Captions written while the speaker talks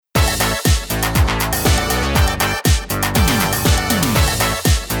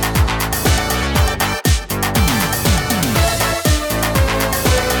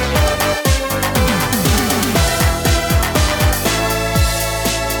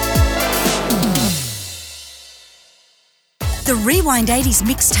The Rewind 80s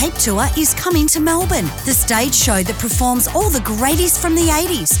Mixtape Tour is coming to Melbourne, the stage show that performs all the greaties from the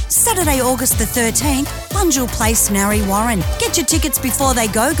 80s. Saturday, August the 13th, Bunjil Place, Narre Warren. Get your tickets before they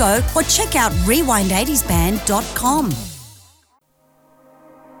go or check out rewind80sband.com.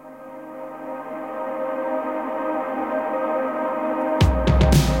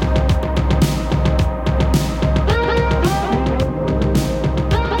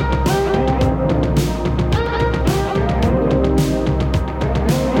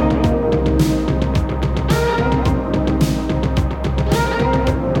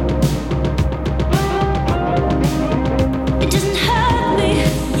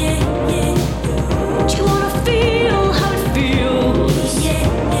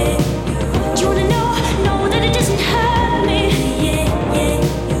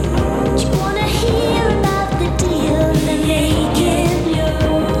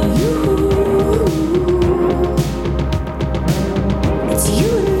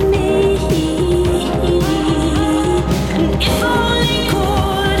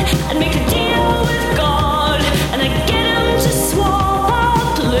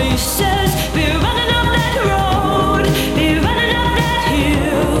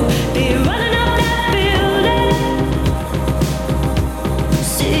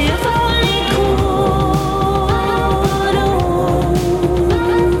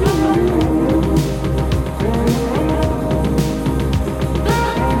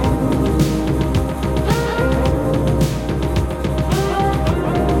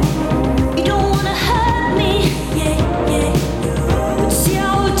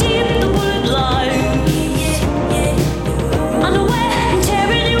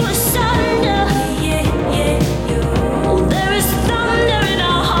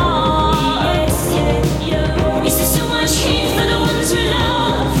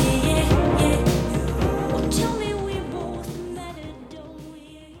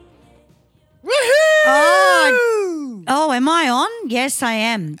 Yes, I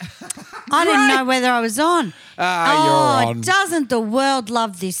am. I didn't know whether I was on. You're on. Doesn't the world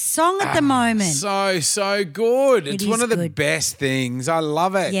love this song at the moment? So good. It's one of the good. best things. I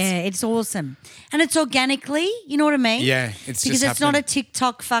love it. Yeah, it's awesome. And it's organically, you know what I mean? Yeah, it's because just it's not a happening.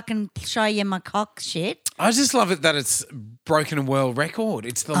 TikTok fucking show you my cock shit. I just love it that it's broken a world record.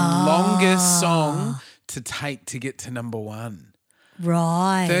 It's the longest song to take to get to number one.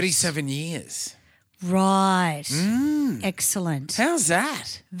 Right. 37 years. Right. Excellent. How's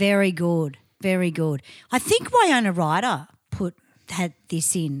that? Very good. Very good. I think Winona Ryder had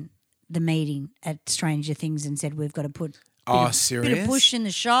this in the meeting at Stranger Things and said we've got to put Serious? bit of push in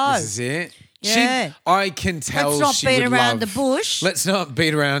the show. This is it? Yeah. I can tell Let's not she beat would around love- the bush. Let's not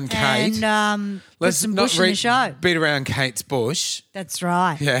beat around Kate. And put Let's some not bush in the show. beat around Kate's bush. That's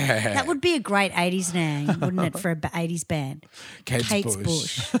right. Yeah. That would be a great 80s name, wouldn't it, for an 80s band? Kate's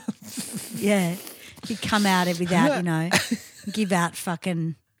bush. Yeah. He'd come out without, give out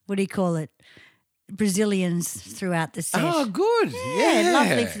fucking, what do you call it, Brazilians throughout the set. Oh, good. Yeah,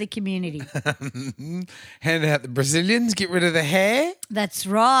 lovely for the community. Hand out the Brazilians, get rid of the hair. That's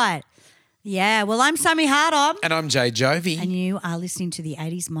right. Yeah, well, I'm Sammy Hardom. And I'm Jay Jovi. And you are listening to the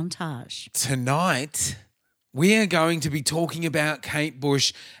 80s montage. Tonight, we are going to be talking about Kate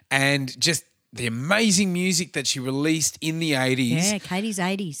Bush and just the amazing music that she released in the 80s. Yeah, Katie's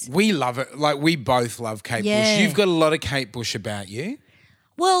 80s. We love it. Like, we both love Kate Yeah. Bush. You've got a lot of Kate Bush about you.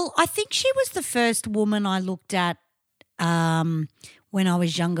 Well, I think she was the first woman I looked at when I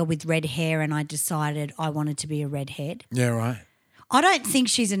was younger with red hair and I decided I wanted to be a redhead. Yeah, right. I don't think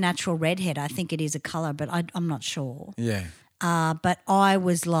she's a natural redhead. I think it is a colour, but I'm not sure. Yeah. But I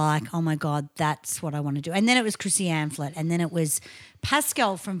was like, oh, my God, that's what I want to do. And then it was Chrissy Amphlett and then it was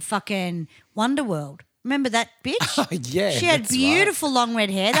Pascal from fucking Wonderworld. Remember that bitch? Oh, yeah. She had that's beautiful long red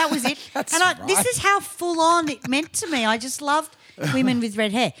hair. That was it. That's This right. is how full on it meant to me. I just loved women with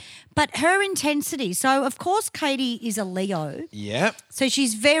red hair. But her intensity. So, of course, Katie is a Leo. Right. Yep. So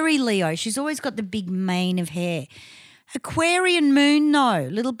she's very Leo. She's always got the big mane of hair. Aquarian moon, no.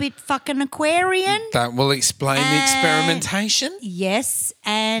 Little bit fucking Aquarian. That will explain the experimentation. Yes,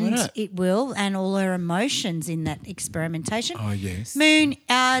 and Why not? it will, and all her emotions in that experimentation. Oh, yes. Moon,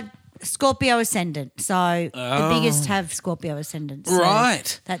 Scorpio ascendant. So the biggest have Scorpio ascendant. So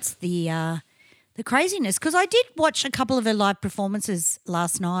Right. That's the craziness. Because I did watch a couple of her live performances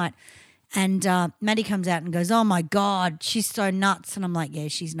last night, and Maddie comes out and goes, "Oh my God, she's so nuts," and I'm like, "Yeah,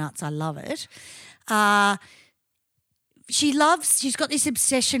 she's nuts. I love it." She's got this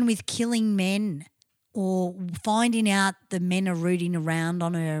obsession with killing men or finding out the men are rooting around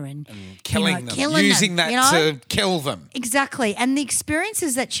on her and Killing them. killing Using them, that to kill them. Exactly. And the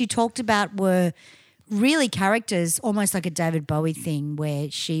experiences that she talked about were really characters, almost like a David Bowie thing where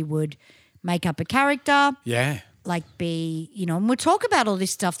she would make up a character. Yeah. Like and we'll talk about all this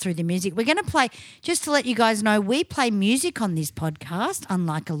stuff through the music. We're going to play, just to let you guys know, we play music on this podcast,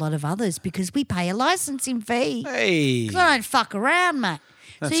 unlike a lot of others, because we pay a licensing fee. Hey. 'Cause I don't fuck around, mate.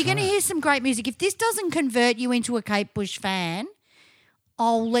 That's so you're going to right. hear some great music. If this doesn't convert you into a Kate Bush fan,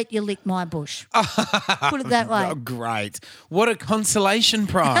 I'll let you lick my bush. Put it that way. Oh, great. What a consolation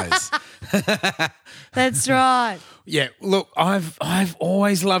prize. That's right. Yeah, look, I've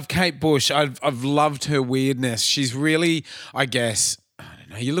always loved Kate Bush. I've loved her weirdness. She's really, I guess, I don't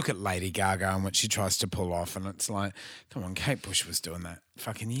know, you look at Lady Gaga and what she tries to pull off and it's like, come on, Kate Bush was doing that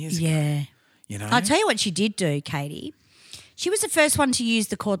fucking years ago. Yeah. You know? I'll tell you what she did do, Katie. She was the first one to use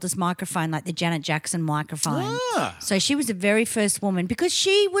the cordless microphone, like the Janet Jackson microphone. Ah. So she was the very first woman because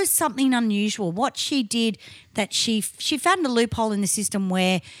she was something unusual. What she did, that she found a loophole in the system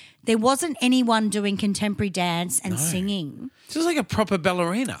where there wasn't anyone doing contemporary dance and singing. She was like a proper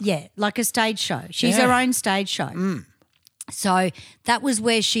ballerina. Yeah, like a stage show. She's Yeah. her own stage show. So that was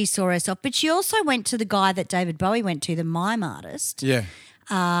where she saw herself. But she also went to the guy that David Bowie went to, the mime artist, Yeah.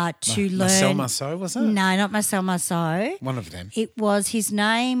 to learn. Marcel Marceau, was it? No, not Marcel Marceau. One of them. It was, his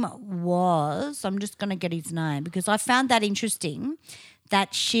name was, I'm just going to get his name because I found that interesting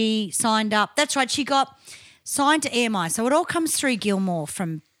that she signed up. That's right, she got signed to EMI. So it all comes through Gilmour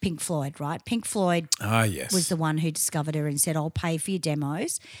from Pink Floyd, right? Pink Floyd Ah, yes. was the one who discovered her and said, I'll pay for your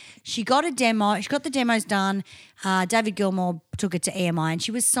demos. She got a demo. She got the demos done. David Gilmour took it to EMI and she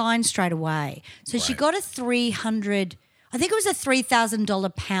was signed straight away. So she got a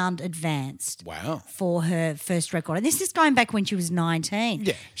 $3,000 pound advanced Wow. for her first record. And this is going back when she was 19.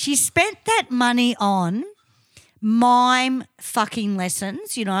 Yeah. She spent that money on mime fucking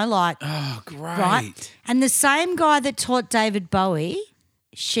lessons, like, Oh, great. right? And the same guy that taught David Bowie,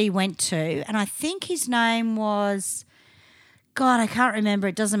 she went to, and I think his name was, God, I can't remember.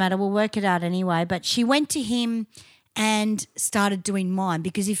 It doesn't matter. We'll work it out anyway. But she went to him and started doing mime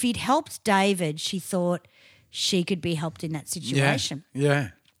because if he'd helped David, she thought she could be helped in that Yeah. situation. Yeah.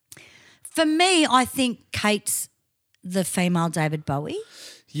 For me, I think Kate's the female David Bowie,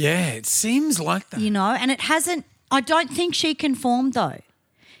 Yeah, it seems like that. and it hasn't, I don't think she conformed though.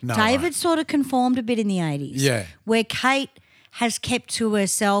 No, David sort of conformed a bit in the 80s. Yeah. Where Kate has kept to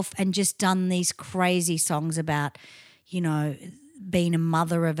herself and just done these crazy songs about, being a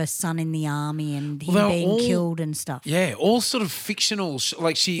mother of a son in the army and him Well, they're being all- killed and stuff. Yeah, all sort of fictional.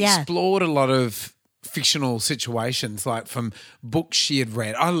 Like she Yeah. explored a lot of fictional situations, like from books she had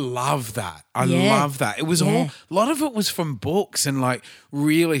read. I love that. I Yeah. love that. It was Yeah. a lot of it was from books and like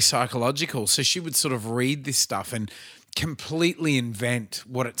really psychological. So she would sort of read this stuff and completely invent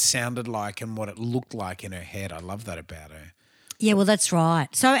what it sounded like and what it looked like in her head. I love that about her. Yeah, well, that's right.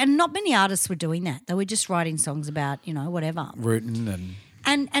 So, and not many artists were doing that. They were just writing songs about, whatever. Rootin'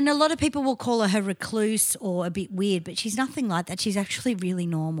 and And a lot of people will call her recluse or a bit weird, but she's nothing like that. She's actually really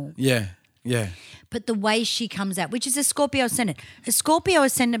normal. yeah. But the way she comes out, which is a Scorpio ascendant. A Scorpio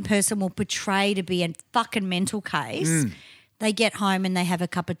ascendant person will portray to be a fucking mental case. They get home and they have a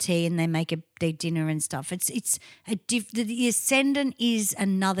cup of tea and they make their dinner and stuff. The ascendant is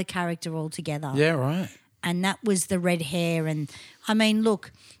another character altogether. Yeah, right. And that was the red hair. And I mean,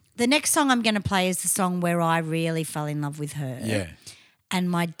 look, the next song I'm going to play is the song where I really fell in love with her. Yeah. And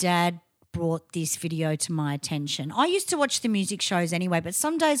my dad brought this video to my attention. I used to watch the music shows anyway, but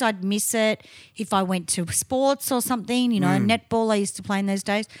some days I'd miss it if I went to sports or something, netball I used to play in those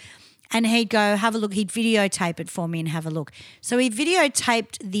days. And he'd go, have a look. He'd videotape it for me and have a look. So he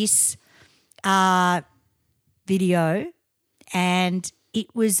videotaped this video and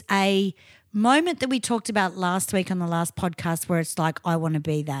it was a moment that we talked about last week on the last podcast where it's like, I want to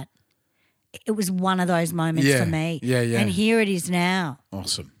be that. It was one of those moments Yeah, for me. yeah. And here it is now.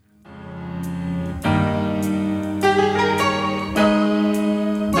 Awesome.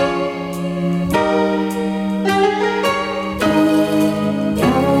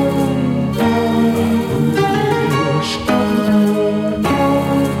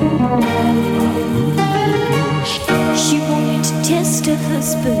 She wanted to test her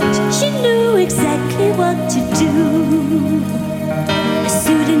husband. She knew exactly what to do. A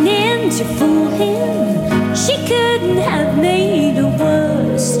pseudonym to fool him. She couldn't have made a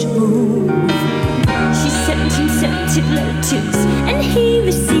worse move. She sent him scented letters, and he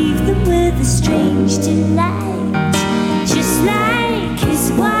received them with a strange delight. Just like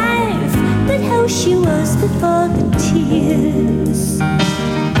his wife, but how she was before the tears.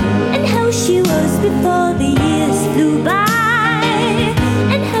 And how she was before the years flew by.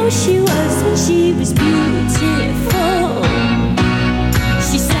 And how she was when she was beautiful.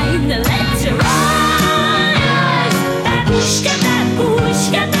 She signed the letter.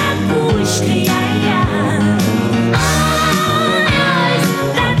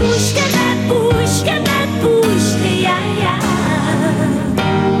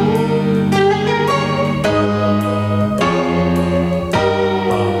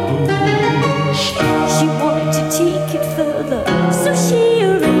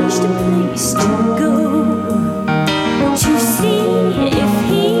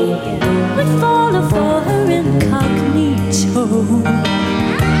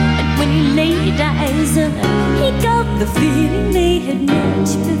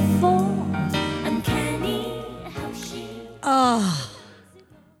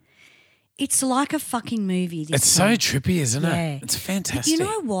 It's like a fucking movie. This It's song. so trippy, isn't Yeah. it? It's fantastic. You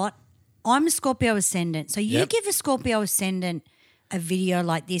know what? I'm a Scorpio ascendant. So you Yep. give a Scorpio ascendant a video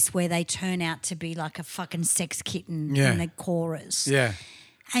like this where they turn out to be like a fucking sex kitten Yeah. in the chorus. Yeah.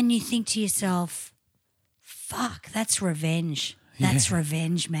 And you think to yourself, fuck, that's revenge. That's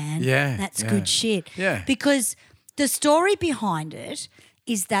revenge, man. Yeah, That's yeah. good shit. Yeah. Because the story behind it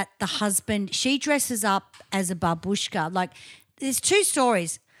is that the husband, she dresses up as a babushka. Like, there's two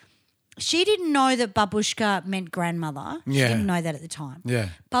stories. She didn't know that babushka meant grandmother. She Yeah. didn't know that at the time. Yeah.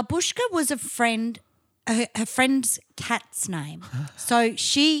 Babushka was a friend, her friend's cat's name. So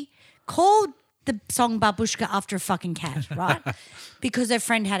she called the song Babushka after a fucking cat, right? Because her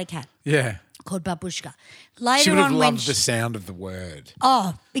friend had a cat Yeah. called Babushka. She Later would have on, when loved the sound of the word.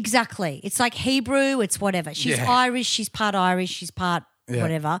 oh, exactly. It's like Hebrew. It's whatever. She's Yeah. Irish. She's part Yeah.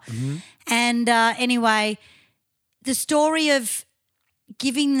 whatever. And anyway, the story of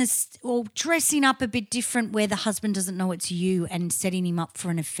giving this or dressing up a bit different where the husband doesn't know it's you and setting him up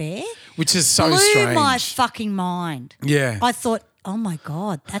for an affair Which is so blew strange. my fucking mind. Yeah. I thought, oh my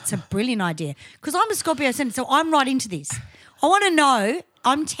God, that's a brilliant idea. Because I'm a Scorpio ascendant, so I'm right into this. I want to know,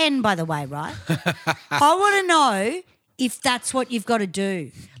 I'm 10 by the way, right? I want to know if that's what you've got to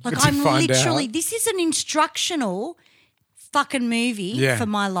do. Like To I'm find literally, out. this is an instructional fucking movie Yeah. for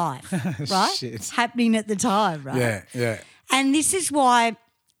my life, right? Shit. Happening at the time, right? Yeah. Yeah. And this is why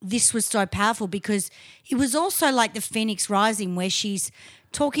this was so powerful because it was also like the Phoenix Rising where she's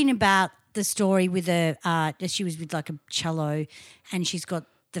talking about the story with she was with like a cello and she's got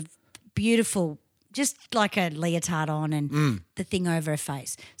the beautiful, just like a leotard on and the thing over her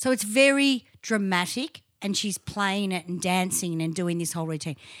face. So it's very dramatic and she's playing it and dancing and doing this whole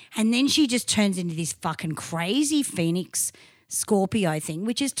routine. And then she just turns into this fucking crazy Phoenix Scorpio thing,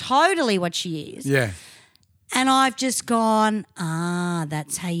 which is totally what she is. Yeah. And I've just gone,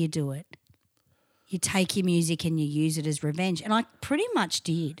 that's how you do it. You take your music and you use it as revenge. And I pretty much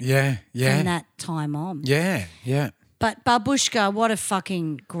did Yeah. Yeah. from that time on. Yeah. Yeah. But Babushka, what a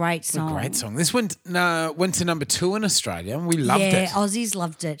fucking great song. Great song. This went to number 2 in Australia and we loved yeah, it. Aussies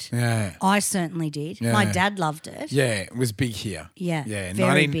loved it. Yeah. I certainly did. Yeah. My dad loved it. Yeah, it was big here. Yeah, Yeah,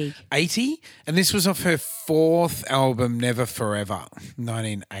 very big. 1980. And this was off her 4th album, Never Forever,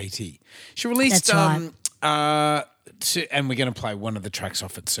 1980. She released That's right. and we're going to play one of the tracks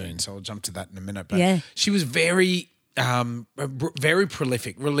off it soon, so I'll jump to that in a minute. But Yeah. she was very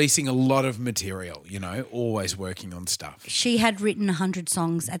prolific, releasing a lot of material, always working on stuff. She had written 100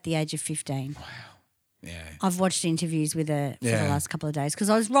 songs at the age of 15. Yeah. I've watched interviews with her for Yeah. the last couple of days because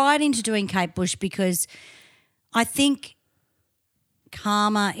I was right into doing Kate Bush because I think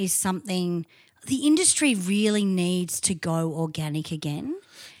karma is something the industry really needs to go organic again.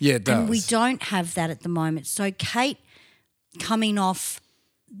 Yeah, it does. And we don't have that at the moment. So Kate coming off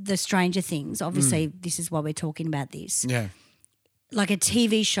the Stranger Things, obviously this is why we're talking about this, Yeah. like a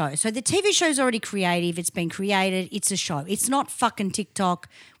TV show. So the TV show's already creative. It's been created. It's a show. It's not fucking TikTok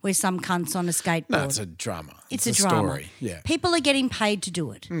where some cunt's on a skateboard. No, it's a drama. It's a drama. Story. Yeah. People are getting paid to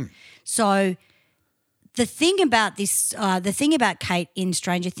do it. So the thing about this, the thing about Kate in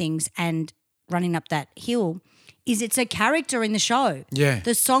Stranger Things and Running Up That Hill is it's a character in the show. Yeah.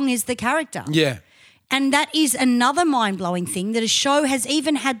 The song is the character. Yeah. And that is another mind-blowing thing that a show has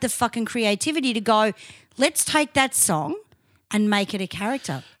even had the fucking creativity to go, let's take that song and make it a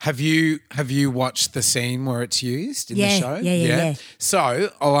character. Have you watched the scene where it's used in the Yeah, show? yeah.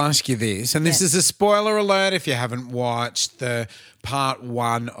 So I'll ask you this, and this is a spoiler alert if you haven't watched the part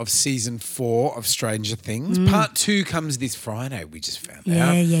 1 of season 4 of Stranger Things. Part 2 comes this Friday. We just found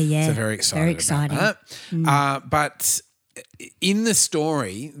out. Yeah. So very excited. Very exciting. About that. But in the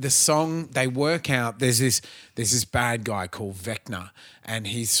story, the song they work out. There's this bad guy called Vecna, and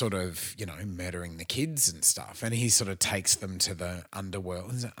he's sort of murdering the kids and stuff, and he sort of takes them to the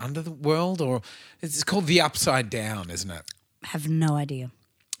underworld. Is it underworld or it's called the Upside Down, isn't it? Have no idea.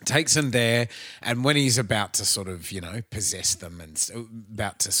 Takes them there, and when he's about to sort of possess them and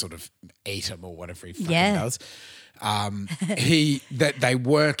about to sort of eat them or whatever he fucking does. They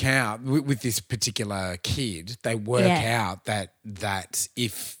work out with this particular kid. They work out that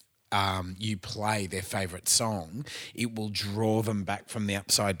if you play their favourite song, it will draw them back from the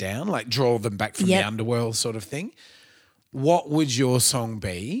upside down, like draw them back from the underworld sort of thing. What would your song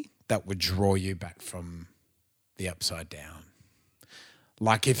be that would draw you back from the upside down?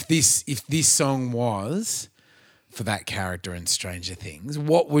 Like if this song was for that character in Stranger Things,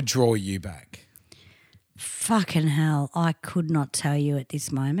 what would draw you back? Fucking hell, I could not tell you at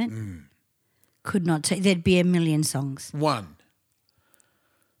this moment. Could not tell. There'd be a million songs. One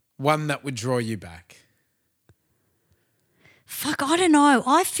that would draw you back. Fuck, I don't know.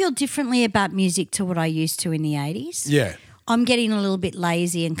 I feel differently about music to what I used to in the 80s. Yeah. I'm getting a little bit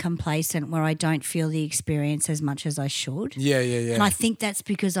lazy and complacent where I don't feel the experience as much as I should. Yeah. And I think that's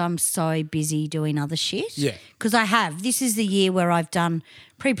because I'm so busy doing other shit. Yeah. Because I have. This is the year where I've done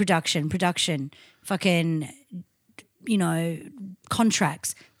pre-production, production, fucking,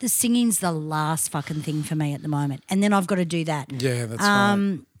 contracts. The singing's the last fucking thing for me at the moment. And then I've got to do that. Yeah, that's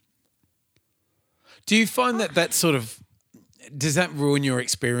right. Do you find that sort of, does that ruin your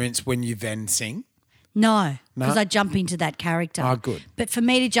experience when you then sing? No, because I jump into that character. Oh, good. But for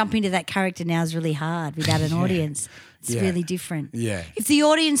me to jump into that character now is really hard without an audience. It's really different. Yeah. If the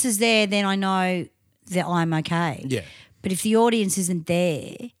audience is there, then I know that I'm okay. Yeah. But if the audience isn't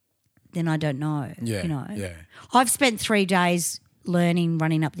there, then I don't know. Yeah, yeah. I've spent 3 days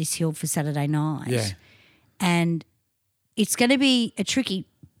running up this hill for Saturday night. Yeah. And it's going to be a tricky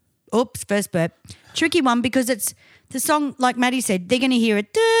one because it's the song, like Maddie said, they're going to hear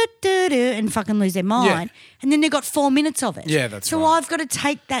it and fucking lose their mind. Yeah. And then they've got 4 minutes of it. Yeah, that's so right. I've got to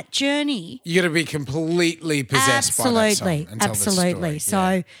take that journey. You got to be completely possessed by that song and tell the Absolutely.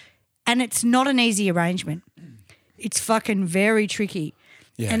 story. So, and it's not an easy arrangement. It's fucking very tricky.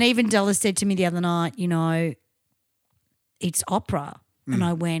 Yeah. And even Della said to me the other night, it's opera. And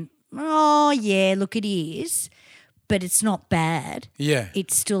I went, oh, yeah, look, it is. But it's not bad. Yeah.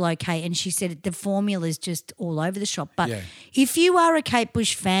 It's still okay. And she said the formula is just all over the shop. But Yeah. if you are a Kate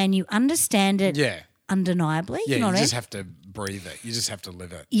Bush fan, you understand it Yeah. undeniably. Yeah, you know you what I just mean? have to breathe it. You just have to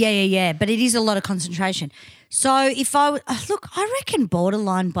live it. Yeah. But it is a lot of concentration. So if I reckon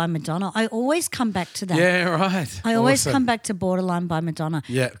Borderline by Madonna. I always come back to that. Yeah, right. I always Awesome. come back to Borderline by Madonna.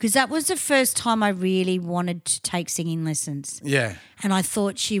 Yeah. Because that was the first time I really wanted to take singing lessons. Yeah. And I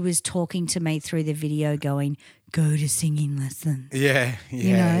thought she was talking to me through the video going, go to singing lessons. Yeah. know?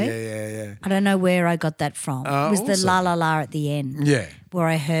 Yeah. I don't know where I got that from. It was the awesome. la la la at the end. Yeah. Where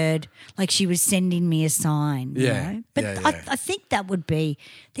I heard like she was sending me a sign. You Yeah, know? But yeah. I think that would be,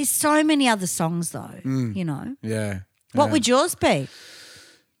 there's so many other songs though, you know. Yeah. What would yours be?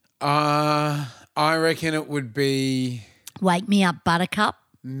 I reckon it would be, Wake Me Up Buttercup?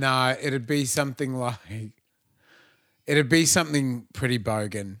 no, it'd be something pretty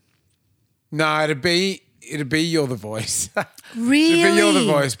bogan. No, it'd be You're the Voice. Really? It'd be You're the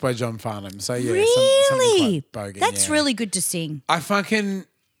Voice by John Farnham. So yeah, something Really? quite bogan. That's yeah. really good to sing. I fucking,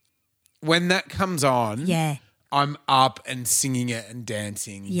 when that comes on, Yeah. I'm up and singing it and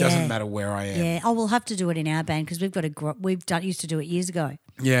dancing. Yeah. Doesn't matter where I am. Yeah. Oh, we'll have to do it in our band because used to do it years ago.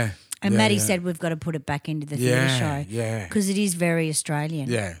 Yeah. And yeah, Maddie yeah. said we've got to put it back into the theatre Yeah, show. yeah. Because it is very Australian.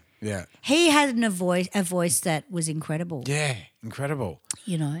 Yeah. Yeah. He had a voice that was incredible. Yeah. Incredible.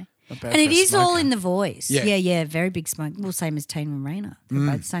 You know. Not bad And it for a is all smoker. in the voice. Yeah. Yeah, very big smoke. Well, same as Tina Marina. They're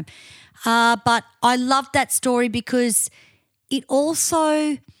both the same. But I love that story because it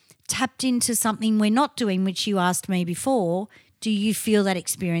also tapped into something we're not doing, which you asked me before. Do you feel that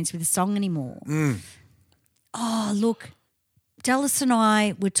experience with the song anymore? Oh, look, Dallas and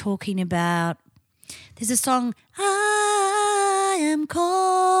I were talking about, there's a song, I am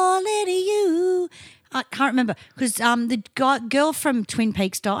calling you. I can't remember because the girl from Twin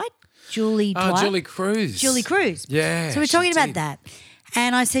Peaks died, Julie Oh, Dwight. Julie Cruz. Julie Cruz. Yeah. So we're she talking about did. that.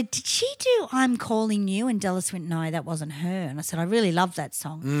 And I said, did she do I'm Calling You? And Dallas went, no, that wasn't her. And I said, I really love that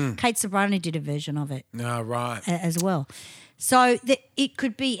song. Kate Sobrani did a version of it No, right. as well. So it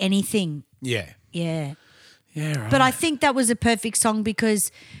could be anything. Yeah. Yeah. Yeah, right. But I think that was a perfect song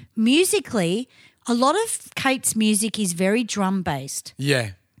because musically, a lot of Kate's music is very drum based.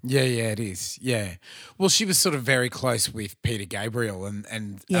 Yeah, it is. Yeah. Well, she was sort of very close with Peter Gabriel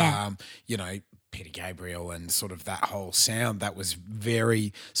and Yeah. Peter Gabriel and sort of that whole sound that was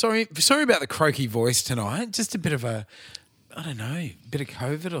very sorry about the croaky voice tonight. Just a bit of a, I don't know, bit of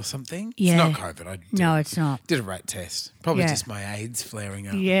COVID or something. Yeah. It's not COVID. No, it's not. Did a rat test. Probably Yeah. just my AIDS flaring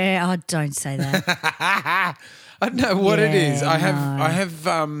up. Yeah, oh, don't say that. I don't know what it is. Yeah, I have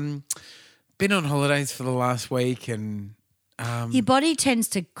been on holidays for the last week and Your body tends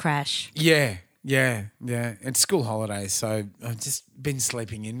to crash. yeah. It's school holidays, so I've just been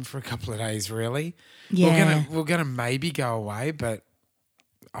sleeping in for a couple of days. Really, Yeah. we're gonna maybe go away, but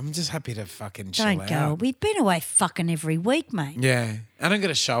I'm just happy to fucking chill Don't go. out. We've been away fucking every week, mate. Yeah, and I've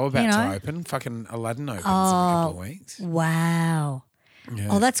got a show about You know? to open. Fucking Aladdin opens in a couple of weeks. Wow. Yeah.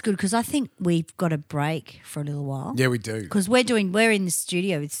 Oh, that's good because I think we've got a break for a little while. Yeah, we do. Because we're in the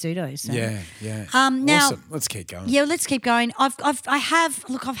studio with Pseudo. So. Yeah. Now- awesome. Let's keep going. Yeah, let's keep going. I've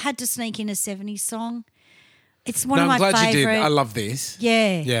had to sneak in a 70s song. It's one No, of my I'm glad favourite. you did. I love this.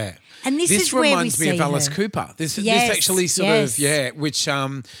 Yeah. Yeah. And this is where we reminds me of see Alice her. Cooper. This Yes, actually sort yes. of, which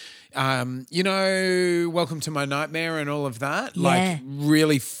You know, Welcome to My Nightmare and all of that. Yeah. Like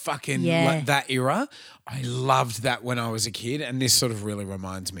really fucking Yeah. like that era. I loved that when I was a kid, and this sort of really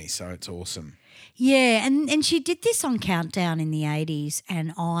reminds me. So it's awesome. Yeah, and she did this on Countdown in the 80s,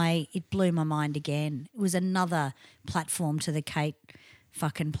 and it blew my mind again. It was another platform to the Kate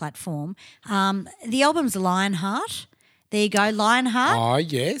fucking platform. The album's Lionheart. There you go, Lionheart Oh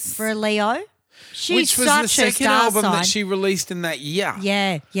yes. for a Leo. She's Which was such the second a star album sign. that she released in that year.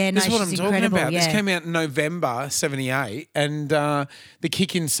 Yeah, no, This is what she's I'm talking incredible. about. Yeah. This came out in November 78, and The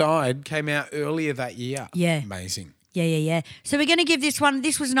Kick Inside came out earlier that year. Yeah. Amazing. Yeah. So we're going to give this one.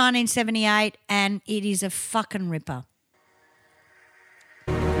 This was 1978, and it is a fucking ripper.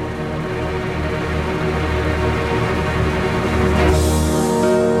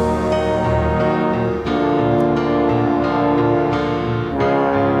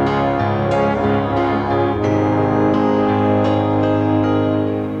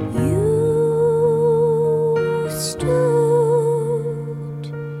 You stood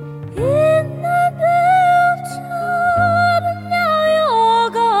in the bathtub, and now you're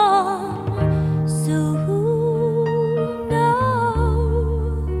gone. So who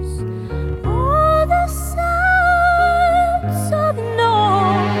knows all the sights of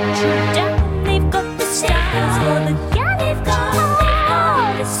Notre Dame? They've got the stars for the guy they've got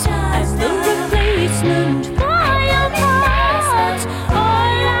all the stars as the replacement for your past. All I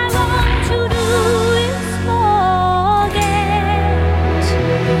want to do is forget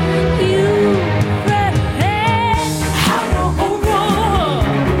you, friend. Hammer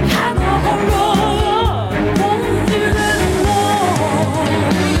horror, won't you let go?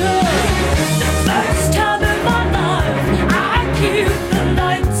 The first time in my life I keep the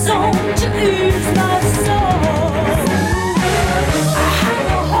lights on to ease my soul.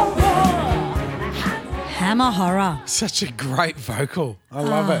 Hammer horror. Hammer Horror. Such a great vocal. I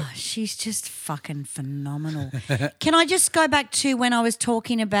love it. She's just fucking phenomenal. Can I just go back to when I was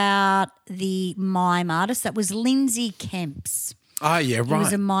talking about the mime artist? That was Lindsay Kemps. Oh, yeah, He was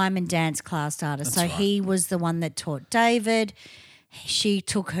right. a mime and dance class artist. That's so right. he was the one that taught David. She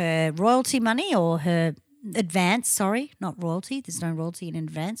took her royalty money or her advance, sorry, not royalty. There's no royalty in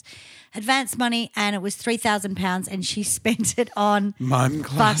advance. Advance money, and it was £3,000, and she spent it on Mime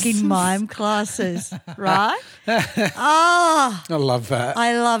classes. fucking mime classes, right? Oh, I love that.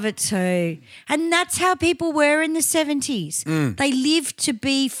 I love it too. And that's how people were in the 70s. They lived to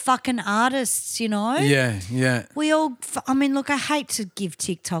be fucking artists, you know? yeah. We all, I mean, look, I hate to give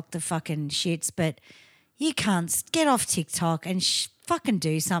TikTok the fucking shits, but you can't get off TikTok and fucking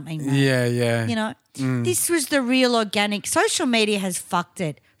do something, mate. Yeah. You know, this was the real organic. Social media has fucked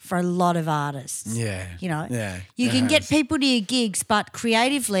it for a lot of artists. Yeah. You know, Yeah, you it can get has. people to your gigs, but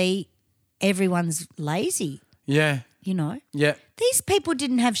creatively, everyone's lazy, Yeah. you know. Yeah. These people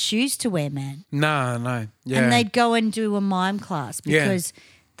didn't have shoes to wear, man. No. Yeah. And they'd go and do a mime class Yeah. because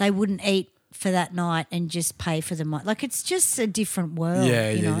they wouldn't eat for that night and just pay for the mime. Like, it's just a different world,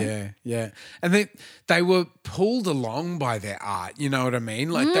 Yeah. And they were pulled along by their art, you know what I mean?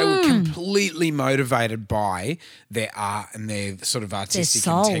 Like they were completely motivated by their art and their sort of artistic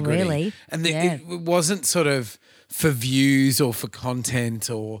soul, integrity. really. And Yeah. it wasn't sort of for views or for content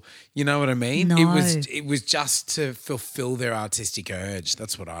or you know what I mean? No. It was just to fulfill their artistic urge.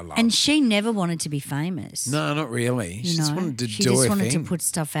 That's what I love. And she never wanted to be famous. no, not really. She You just know? wanted to she do just her wanted thing. to put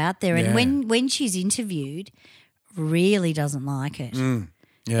stuff out there. Yeah. And when she's interviewed, really doesn't like it. yeah.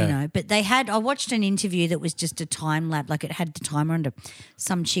 You know, but I watched an interview that was just a time lapse, like it had the timer under.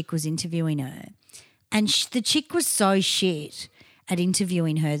 Some chick was interviewing her, and the chick was so shit at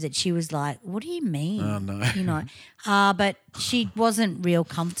interviewing her that she was like, "What do you mean?" Oh, no. You know, but she wasn't real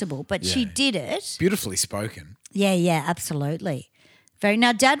comfortable. But she Yeah. did it. Beautifully spoken. Yeah, absolutely. Very.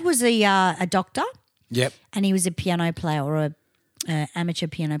 Now, Dad was a doctor, Yep. and he was a piano player or a amateur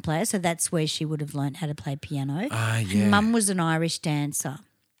piano player. So that's where she would have learnt how to play piano. Ah, And yeah. Mum was an Irish dancer.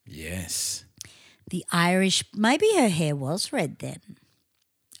 Yes. The Irish, maybe her hair was red then.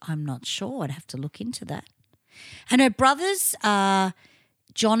 I'm not sure. I'd have to look into that. And her brothers,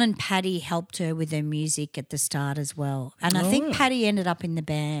 John and Paddy, helped her with her music at the start as well. And I think Paddy ended up in the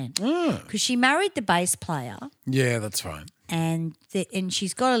band because she married the bass player, Yeah, that's right. and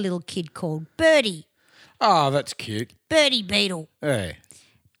she's got a little kid called Birdie Oh, that's cute. Beetle. Hey,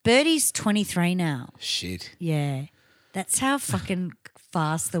 Birdie's 23 now. shit. Yeah, that's how fucking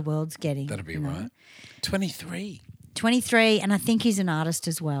fast the world's getting. That'll be you know? right. 23. 23, and I think he's an artist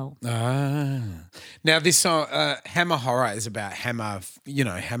as well. Ah. Now, this song, Hammer Horror, is about Hammer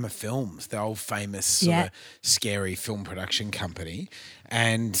Films, the old famous sort of scary film production company.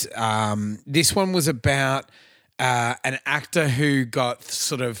 And this one was about an actor who got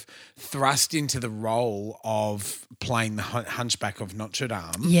sort of thrust into the role of playing the Hunchback of Notre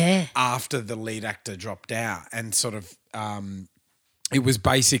Dame Yeah. after the lead actor dropped out, and sort of it was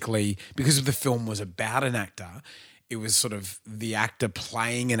basically because the film was about an actor. It was sort of the actor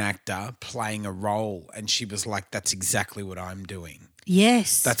playing an actor, playing a role, and she was like, "That's exactly what I'm doing."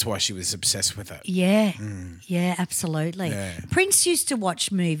 Yes. That's why she was obsessed with it. Yeah. Yeah, absolutely. Yeah. Prince used to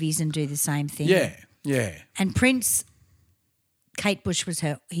watch movies and do the same thing. Yeah, yeah, And Prince, Kate Bush was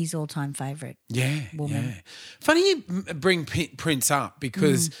his all-time favourite. yeah, Woman. yeah. Funny you bring Prince up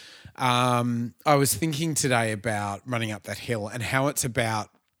because I was thinking today about Running Up That Hill and how it's about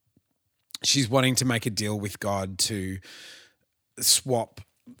she's wanting to make a deal with God to swap,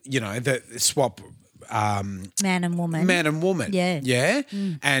 Man and woman. man and woman. Yeah. Yeah.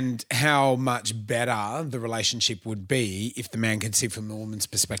 And how much better the relationship would be if the man could see from the woman's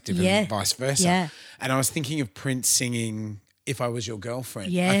perspective Yeah. and vice versa. Yeah. And I was thinking of Prince singing If I Was Your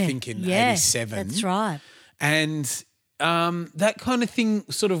Girlfriend, Yeah. I think in 87. That's right. And that kind of thing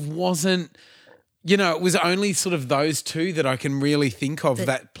sort of wasn't, it was only sort of those two that I can really think of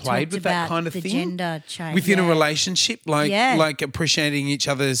that played talked with that about kind of the thing. gender change, within a yeah. relationship, Yeah. like appreciating each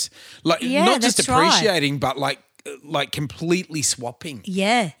other's, Yeah, not just that's right. appreciating, but like completely swapping.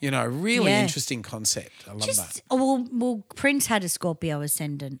 Yeah. Really Yeah. interesting concept. I love that. Well, Prince had a Scorpio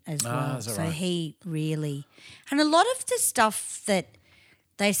ascendant as well, is that so right? he really, and a lot of the stuff that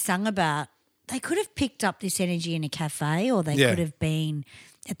they sung about, they could have picked up this energy in a cafe, or they Yeah. could have been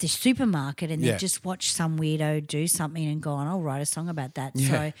at the supermarket and Yeah. they just watched some weirdo do something and gone, I'll write a song about that. Yeah.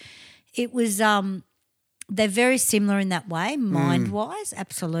 So it was, they're very similar in that way, mind-wise,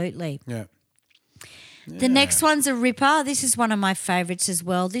 absolutely. Yeah. The next one's a ripper. This is one of my favourites as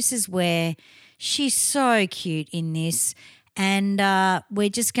well. This is where she's so cute in this. And we're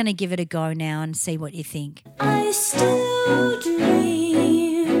just going to give it a go now and see what you think. I still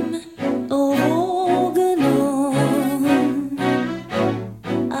dream of Organon.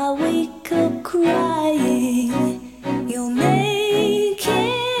 I wake up crying. You're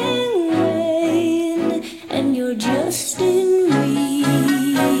making rain, and you're just in reach.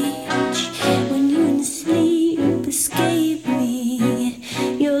 When you in sleep escape me,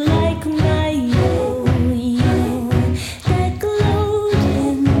 you're like my yo-yo, that glowed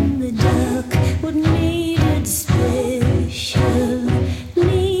in the dark. What made it special,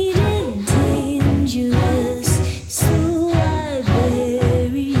 made it dangerous, so I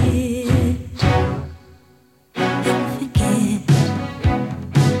bury it and forget.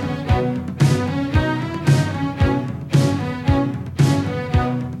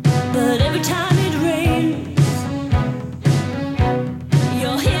 But every time it rains,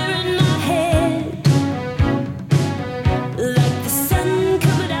 you're here in my head, like the sun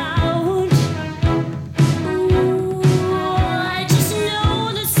coming out. Ooh, I just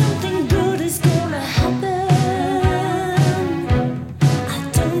know that something good is gonna happen. I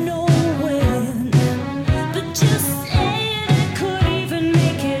don't know when, but just saying it could even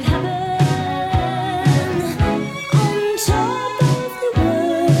make it happen. On top of the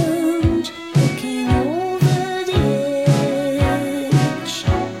world, looking over the edge,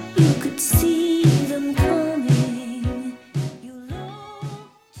 you could see them coming. You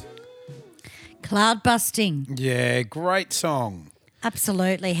looked Cloud Busting. Yeah, great song.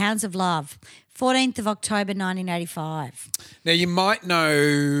 Absolutely. Hounds of Love. 14th of October 1985. Now you might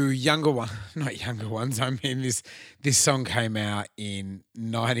know not younger ones. I mean, this song came out in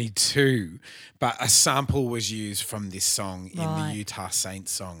 '92, but a sample was used from this song in Right. the Utah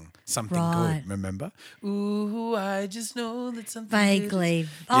Saints song "Something Right. Good." Remember? Ooh, I just know that something Vaguely. Good.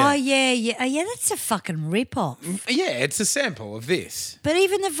 Oh, yeah. Oh, yeah, that's a fucking rip-off. Yeah, it's a sample of this. But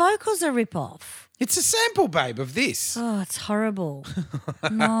even the vocals are rip-off. It's a sample, babe, of this. Oh, it's horrible.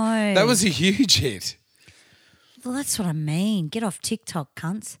 No. That was a huge hit. Well, that's what I mean. Get off TikTok,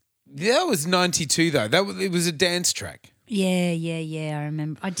 cunts. That was '92 though. It was a dance track. Yeah. I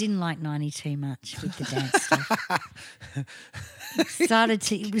remember. I didn't like 92 much with the dance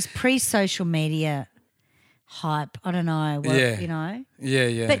stuff. It was pre-social media hype. I don't know. Yeah.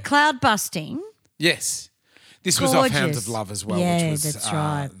 Yeah. But Cloud Busting, Yes. This was off Hounds Gorgeous. of Love as well, Yeah, which was that's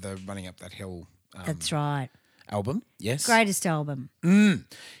right. the Running Up That Hill that's right. album. Yes. Greatest album.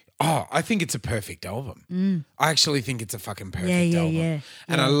 Oh, I think it's a perfect album. I actually think it's a fucking perfect album. Yeah.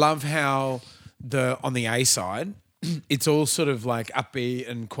 And I love how on the A side, it's all sort of like upbeat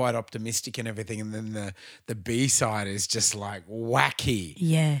and quite optimistic and everything, and then the B side is just like wacky,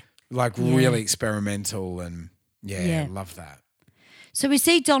 Yeah. like really experimental, and Yeah. love that. So we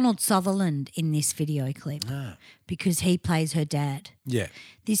see Donald Sutherland in this video clip because he plays her dad. Yeah.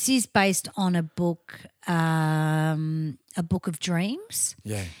 This is based on a book of dreams.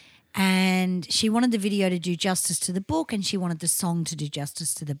 Yeah. And she wanted the video to do justice to the book and she wanted the song to do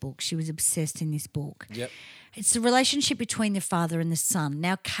justice to the book. She was obsessed in this book. Yep. It's the relationship between the father and the son.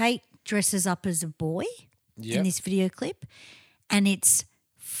 Now, Kate dresses up as a boy in this video clip and it's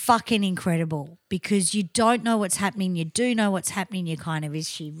fucking incredible because you don't know what's happening. You do know what's happening. You're kind of, is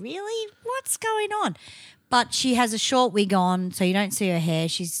she really? What's going on? But she has a short wig on, so you don't see her hair.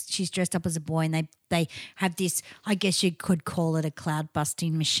 She's dressed up as a boy, and they have this. I guess you could call it a cloud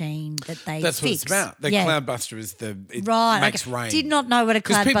busting machine that they. That's fix. what it's about. The cloud buster is it right. makes rain. Did not know what a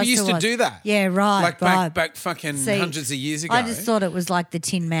cloud buster was. Because people used to do that. Yeah, right. Like right. back fucking hundreds of years ago. I just thought it was like the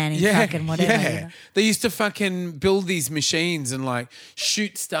Tin Man in fucking whatever. Yeah. You know? They used to fucking build these machines and like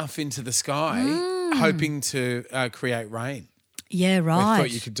shoot stuff into the sky, hoping to create rain. Yeah, right. They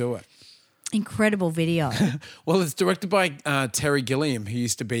thought you could do it. Incredible video. Well, it's directed by Terry Gilliam, who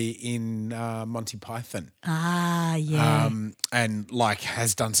used to be in Monty Python. Ah, yeah. And like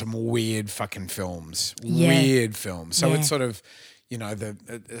has done some weird fucking films. Yeah. Weird films. So Yeah. it's sort of, you know, the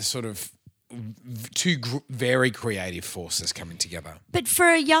sort of two very creative forces coming together. But for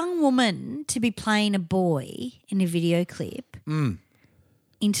a young woman to be playing a boy in a video clip,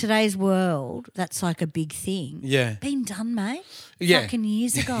 in today's world, that's like a big thing. Yeah. Been done, mate. Yeah. Fucking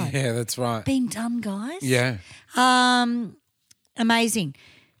years ago. Yeah, that's right. Been done, guys. Yeah. Amazing.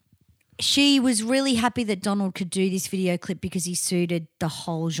 She was really happy that Donald could do this video clip because he suited the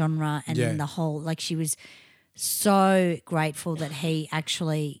whole genre and Yeah. the whole, like she was so grateful that he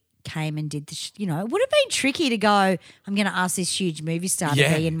actually came and did this. You know, it would have been tricky to go, I'm going to ask this huge movie star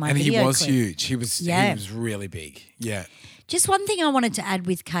to be in my and video he was clip. huge. He was really big. Yeah. Just one thing I wanted to add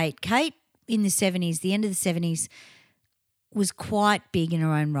with Kate. Kate in the 70s, the end of the 70s, was quite big in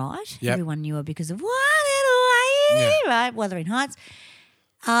her own right. Yep. Everyone knew her because of What Little Way, right? Wuthering Heights.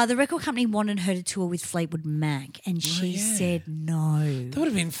 The record company wanted her to tour with Fleetwood Mac and she said no. That would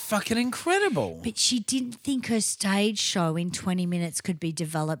have been fucking incredible. But she didn't think her stage show in 20 minutes could be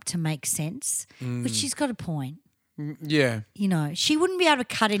developed to make sense, which she's got a point. Yeah. You know, she wouldn't be able to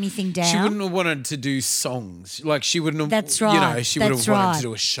cut anything down. She wouldn't have wanted to do songs. Like she wouldn't have, That's right. You know, she would That's have wanted right. to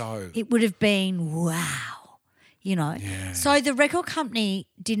do a show. It would have been wow, you know. Yeah. So the record company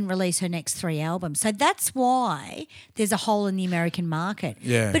didn't release her next 3 albums. So that's why there's a hole in the American market.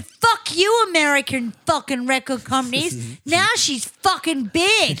 Yeah. But fuck you, American fucking record companies. Now she's fucking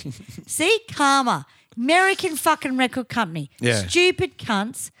big. See? Karma. American fucking record company. Yeah. Stupid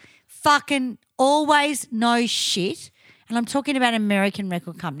cunts. Fucking always know shit. And I'm talking about American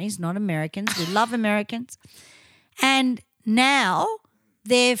record companies, not Americans. We love Americans. And now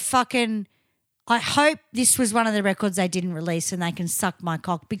they're fucking, I hope this was one of the records they didn't release and they can suck my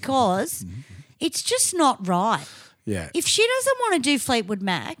cock because it's just not right. Yeah. If she doesn't want to do Fleetwood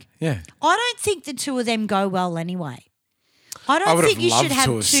Mac, Yeah. I don't think the two of them go well anyway. I I don't would think have you loved should have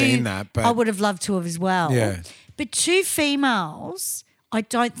to have two. seen that, but- I would have loved to have as well. Yeah. But two females, I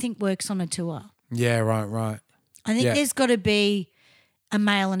don't think works on a tour. Yeah, right. I think Yeah. there's got to be a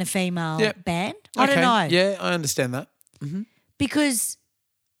male and a female Yep. band. I don't Okay. know. Yeah, I understand that. Because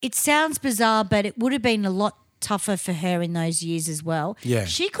it sounds bizarre, but it would have been a lot tougher for her in those years as well. Yeah.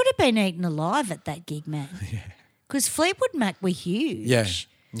 She could have been eaten alive at that gig, man. Because Fleetwood Mac were huge.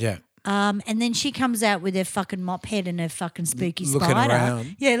 Yeah. And then she comes out with her fucking mop head and her fucking spooky Looking spider.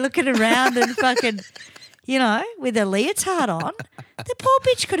 around. Yeah, looking around and fucking, you know, with a leotard on. The poor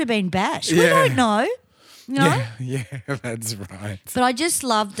bitch could have been bashed. We Yeah. don't know. You know? Yeah, that's right. But I just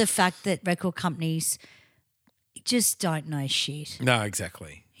love the fact that record companies just don't know shit. No,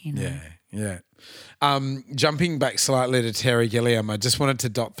 exactly. You know. Yeah. Jumping back slightly to Terry Gilliam, I just wanted to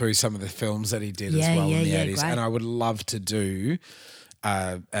dot through some of the films that he did as well in the 80s. great. And I would love to do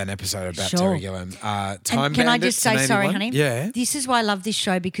an episode about Sure. Terry Gilliam. Time And can I just Bandits say, in sorry, 81. honey? Yeah. This is why I love this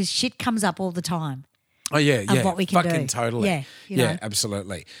show because shit comes up all the time. Oh, yeah. what we can Fucking do. totally. Yeah, you know.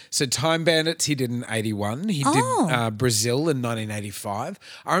 absolutely. So Time Bandits he did in 81. He Oh. did Brazil in 1985.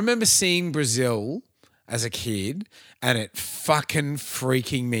 I remember seeing Brazil as a kid and it fucking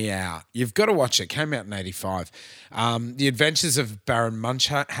freaking me out. You've got to watch it. Came out in 85. The Adventures of Baron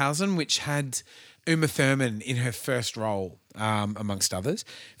Munchausen, which had Uma Thurman in her first role, amongst others.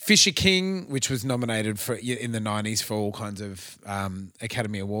 Fisher King, which was nominated for in the 90s for all kinds of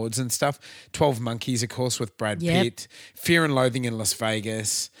Academy Awards and stuff. 12 Monkeys, of course, with Brad Yep. Pitt. Fear and Loathing in Las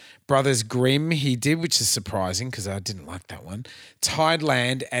Vegas. Brothers Grimm he did, which is surprising because I didn't like that one.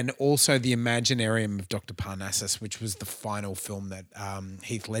 Tideland and also The Imaginarium of Dr. Parnassus, which was the final film that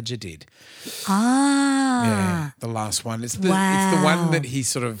Heath Ledger did. Yeah, the last one. It's the one that he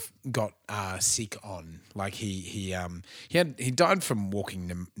sort of got sick on. Like he died from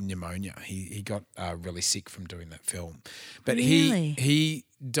walking pneumonia. He got really sick from doing that film. But Really? he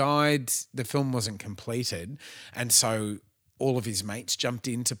died. The film wasn't completed, and so all of his mates jumped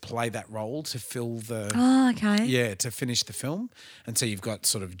in to play that role to fill the. Oh, okay. Yeah, to finish the film. And so you've got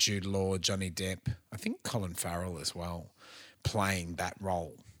sort of Jude Law, Johnny Depp, I think Colin Farrell as well, playing that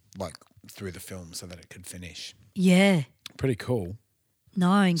role like through the film so that it could finish. Yeah. Pretty cool. No,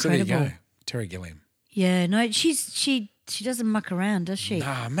 So there incredible. you go. Terry Gilliam. Yeah, no, she doesn't muck around, does she?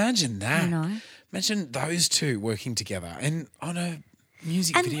 Nah, imagine that. I know. Imagine those two working together and on a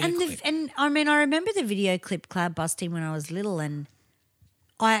music video clip. I mean, I remember the video clip cloud busting when I was little, and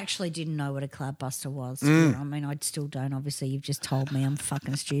I actually didn't know what a cloud buster was. I mean, I still don't. Obviously, you've just told me I'm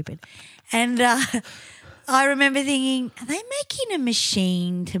fucking stupid, and I remember thinking, are they making a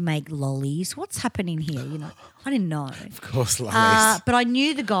machine to make lollies? What's happening here? You know, I didn't know. Of course, lollies. But I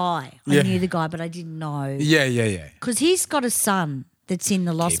knew the guy. I knew the guy, but I didn't know. Yeah. Because he's got a son that's in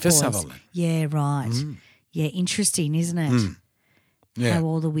the Lost Kiefer Boys. Sutherland. Yeah, right. Yeah, interesting, isn't it? Yeah. How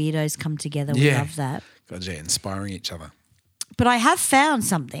all the weirdos come together. We Yeah. love that. God, yeah, inspiring each other. But I have found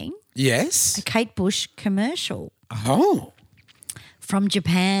something, Yes. a Kate Bush commercial Oh. from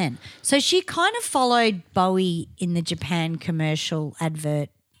Japan. So she kind of followed Bowie in the Japan commercial advert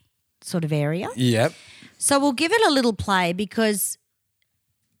sort of area. Yep. So we'll give it a little play because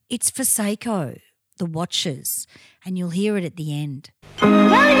it's for Seiko, the watches, and you'll hear it at the end. Rolling,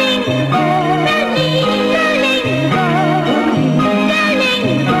 rolling, rolling, rolling,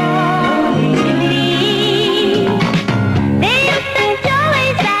 there's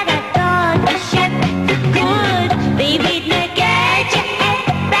always that I thought the ship could be with the gadget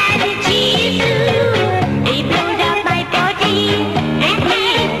and Jesus. They build up my body and my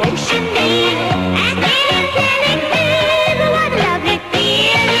emotion me and then what lovely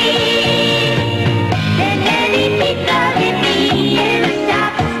feeling. Then heavy people hit me in the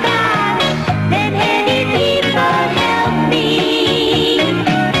soft spot. Then heavy people help me.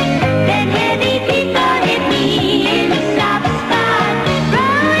 Then heavy people hit me in the soft spot.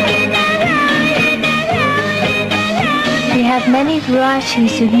 Rolling and rolling and rolling and rolling. We have many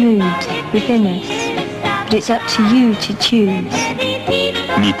varieties of moods within us, but it's up to you to choose.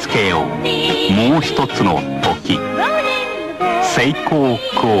 見つけようもう一つの時セイコー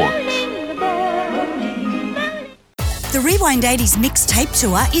クォーツ The Rewind 80s mixtape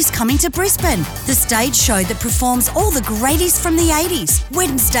tour is coming to Brisbane, the stage show that performs all the greaties from the 80s.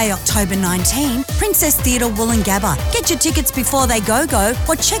 Wednesday, October 19, Princess Theatre Wollongabba. Get your tickets before they go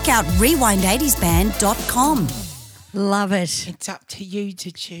or check out rewind80sband.com. Love it. It's up to you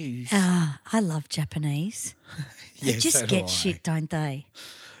to choose. I love Japanese. They Yes, just so do get I. shit, don't they?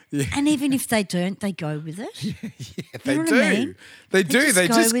 Yeah. And even if they don't, they go with it. They know what do. I mean? They do. They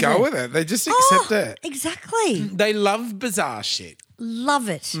just with go it. with it. They just accept it. Exactly. They love bizarre shit. Love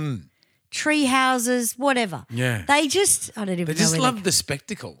it. Tree houses, whatever. Yeah. They just, I don't even They know just where love the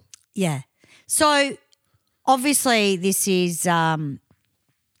spectacle. Yeah. So obviously this is a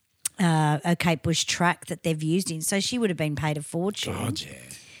Kate Bush track that they've used in. So she would have been paid a fortune. God,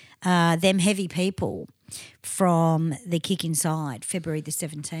 yeah. Them Heavy People from The Kick Inside, February the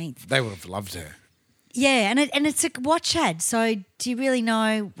 17th. They would have loved her. Yeah, and it's a watch ad. So do you really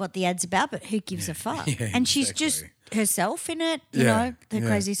know what the ad's about? But who gives a fuck? Yeah, and she's just exactly. herself in it, you Yeah, know, her yeah.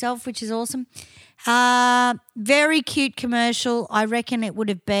 crazy self, which is awesome. Very cute commercial. I reckon it would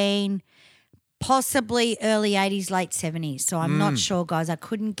have been possibly early 80s, late 70s. So I'm not sure, guys. I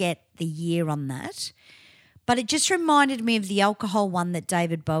couldn't get the year on that. But it just reminded me of the alcohol one that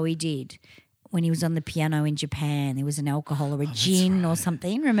David Bowie did when he was on the piano in Japan. There was an alcohol or a gin or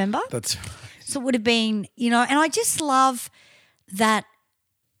something, remember? That's So it would have been, you know, and I just love that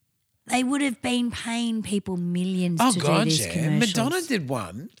they would have been paying people millions to do these commercials. Madonna did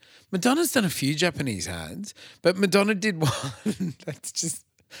one. Madonna's done a few Japanese ads, but Madonna did one that's just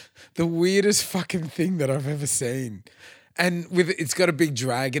the weirdest fucking thing that I've ever seen. And it's got a big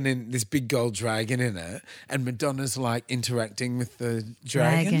dragon in this big gold dragon in it, and Madonna's like interacting with the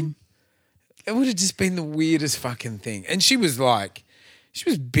dragon. It would have just been the weirdest fucking thing. And she was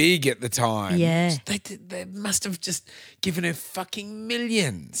big at the time. Yeah. They must have just given her fucking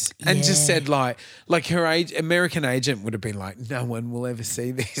millions and just said like her American agent would have been like, no one will ever see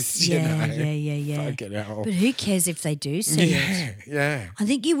this. You know? Yeah. Fucking hell. But who cares if they do see it? Yeah. I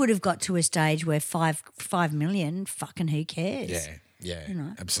think you would have got to a stage where 5 million, fucking who cares? Yeah. Yeah, You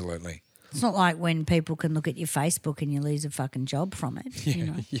know. absolutely. It's not like when people can look at your Facebook and you lose a fucking job from it. Yeah, You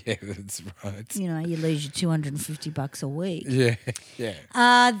know, yeah, that's right. you know, you lose your $250 a week. Yeah,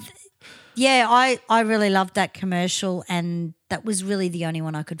 yeah. Yeah, I really loved that commercial, and that was really the only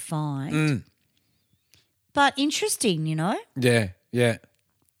one I could find. But interesting, you know. Yeah, yeah.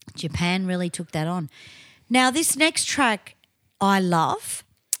 Japan really took that on. Now, this next track I love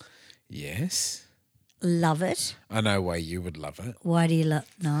Yes. it. I know why you would love it. Why do you love?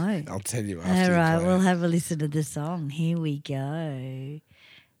 No. I'll tell you after. All you right, play we'll it. have a listen to the song. Here we go.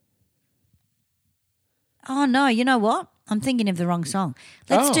 Oh, no, you know what? I'm thinking of the wrong song.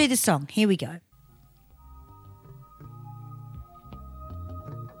 Let's Oh. do the song. Here we go.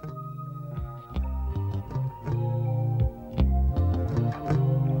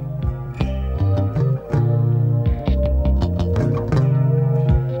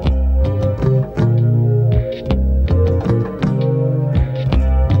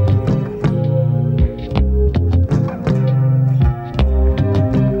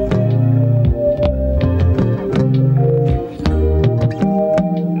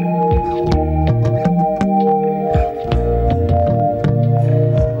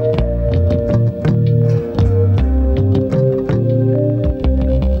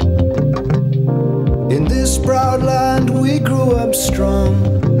 In this proud land we grew up strong.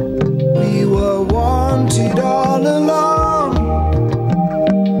 We were wanted all along.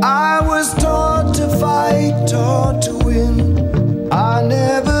 I was taught to fight, taught to win. I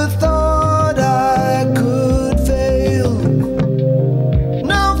never thought I could fail.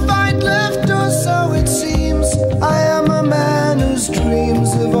 No fight left, or so it seems. I am a man whose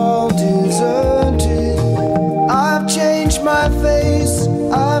dreams have all deserted. I've changed my face,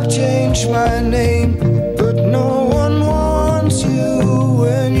 I've changed my name, but no one wants you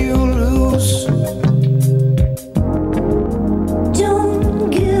when you lose. Don't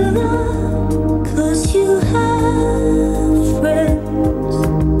give up, 'cause you have friends.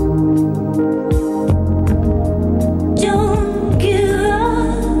 Don't give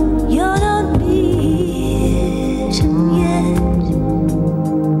up, you're not beaten yet.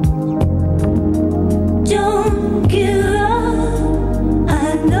 Don't give up,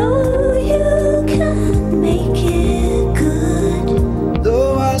 I know you can make it good.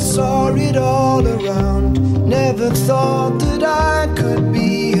 Though I saw it all around, never thought that I could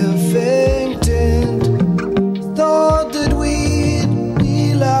be a faintant. Thought that we'd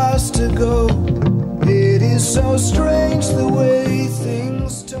be last to go. It is so strange the way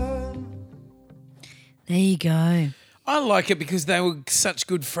things turn. There you go. I like it because they were such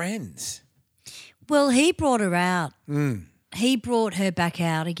good friends. Well, he brought her out. He brought her back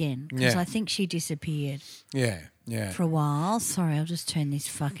out again because Yeah. I think she disappeared Yeah, yeah. for a while. Sorry, I'll just turn this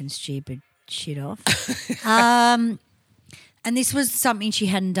fucking stupid shit off. And this was something she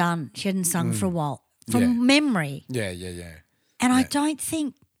hadn't done. She hadn't sung for a while, from Yeah. memory. Yeah, yeah, yeah. And I don't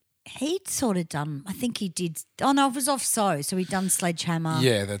think he'd sort of done. I think he did. Oh no, it was off so he'd done Sledgehammer.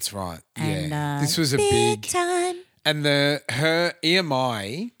 Yeah, that's right. And yeah. This was a big big time. and her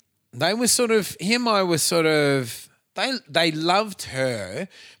EMI, they were sort of EMI was sort of they loved her,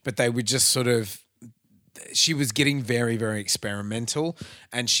 but they were just sort of she was getting very, very experimental,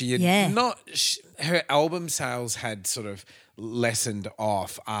 and she had Yeah. her album sales had sort of lessened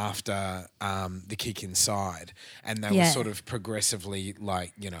off after the Kick Inside, and they were Yeah. sort of progressively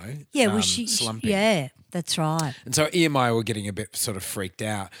slumping. Yeah, that's right. And so EMI were getting a bit sort of freaked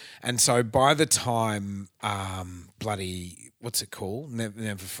out. And so by the time what's it called?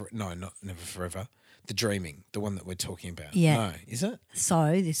 Never Forever. The Dreaming, the one that we're talking about. Yeah. No, is it?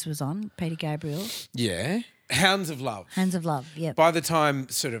 So this was on Peter Gabriel, Yeah. Hounds of Love. Hands of Love. Yep. By the time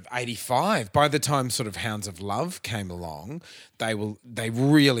sort of 85, by the time sort of Hounds of Love came along, they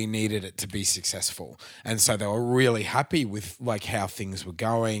really needed it to be successful. And so they were really happy with like how things were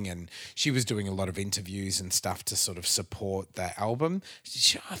going, and she was doing a lot of interviews and stuff to sort of support that album.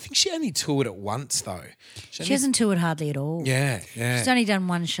 I think she only toured it once though. She hasn't toured hardly at all. Yeah, yeah. She's only done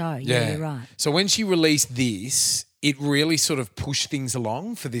one show. Yeah, you're right. So when she released this, it really sort of pushed things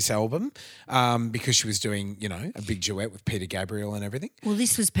along for this album because she was doing, a big duet with Peter Gabriel and everything. Well,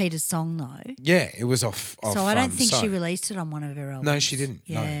 this was Peter's song though. Yeah, it was off So I don't think So. she released it on one of her albums. No, she didn't.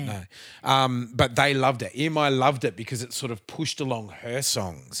 Yeah. No. But they loved it. EMI loved it because it sort of pushed along her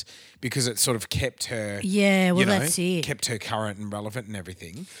songs, because it sort of kept her. Yeah, well, that's it. Kept her current and relevant and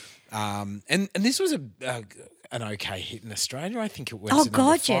everything. And this was an okay hit in Australia. I think it was. Oh at number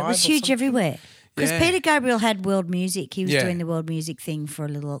God, yeah, it 5 was or huge something. everywhere. Because Yeah. Peter Gabriel had world music. He was Yeah. doing the world music thing for a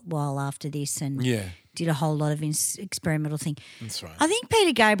little while after this, and Yeah. did a whole lot of experimental thing. That's right. I think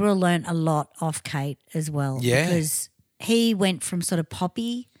Peter Gabriel learnt a lot off Kate as well. Yeah. Because he went from sort of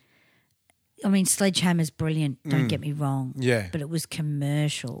poppy. I mean, Sledgehammer's brilliant, don't get me wrong. Yeah. But it was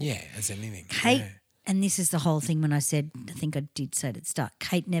commercial. Yeah, as anything. Kate, and this is the whole thing when I said, I think I did say it at the start,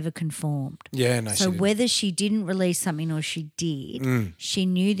 Kate never conformed. Yeah, no, So she didn't. whether she didn't release something or she did, she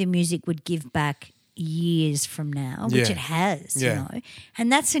knew the music would give back years from now, which Yeah. it has, Yeah. you know.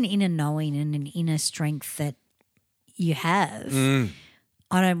 And that's an inner knowing and an inner strength that you have.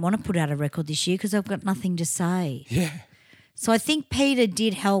 I don't want to put out a record this year because I've got nothing to say. Yeah. So I think Peter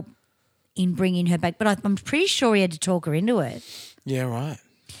did help in bringing her back, but I'm pretty sure he had to talk her into it. Yeah, right.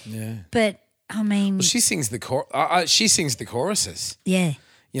 Yeah. But I mean, Well, she sings the she sings the choruses. yeah.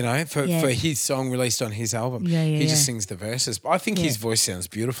 You know, for his song released on his album. Yeah, yeah, he just yeah. sings the verses. But I think his voice sounds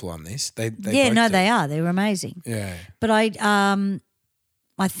beautiful on this. They Yeah, both no, do. they are. They're amazing. Yeah. But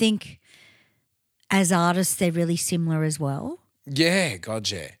I think as artists, they're really similar as well. Yeah, God,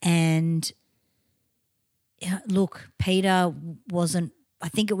 yeah. And look, Peter wasn't, I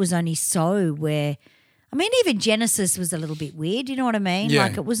think it was only So where, I mean, even Genesis was a little bit weird, you know what I mean? Yeah.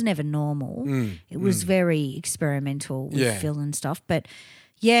 Like it was never normal. It was very experimental with Yeah. Phil and stuff. But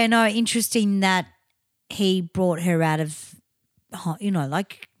yeah, no, interesting that he brought her out of, you know,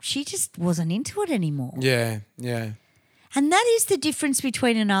 like she just wasn't into it anymore. Yeah, yeah. And that is the difference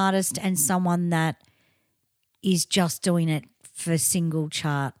between an artist and someone that is just doing it for single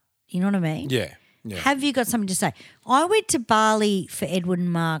chart. You know what I mean? Yeah, yeah. Have you got something to say? I went to Bali for Edward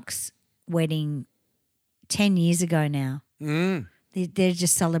and Mark's wedding 10 years ago now. They're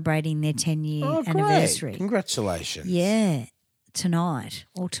just celebrating their 10-year Oh, great. anniversary. Congratulations. Yeah, tonight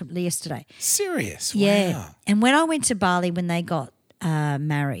or yesterday. Serious? Yeah. Wow. And when I went to Bali when they got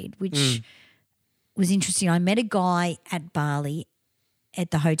married, which was interesting, I met a guy at Bali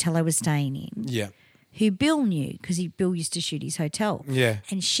at the hotel I was staying in Yeah. who Bill knew because Bill used to shoot his hotel. Yeah.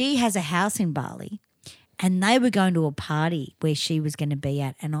 And she has a house in Bali and they were going to a party where she was going to be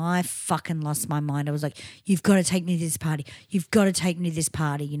at and I fucking lost my mind. I was like, you've got to take me to this party. You've got to take me to this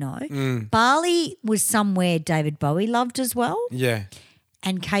party, you know. Bali was somewhere David Bowie loved as well. Yeah.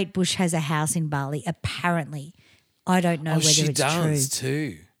 And Kate Bush has a house in Bali, apparently. I don't know whether she it's does true.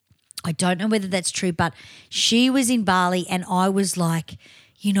 too. I don't know whether that's true, but she was in Bali and I was like,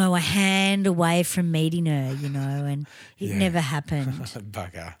 you know, a hand away from meeting her, you know, and it never happened.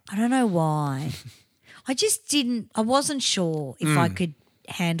 Bugger. I don't know why. I wasn't sure if I could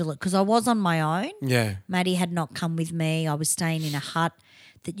handle it because I was on my own. Yeah. Maddie had not come with me. I was staying in a hut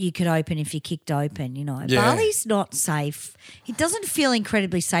that you could open if you kicked open, you know. Yeah. Bali's not safe. It doesn't feel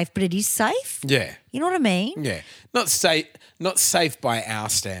incredibly safe, but it is safe. Yeah. You know what I mean? Yeah. Not safe by our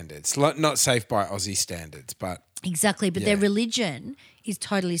standards. Not safe by Aussie standards, but Exactly, but their religion is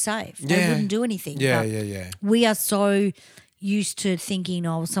totally safe. They Yeah. wouldn't do anything. yeah, but yeah. we are so used to thinking,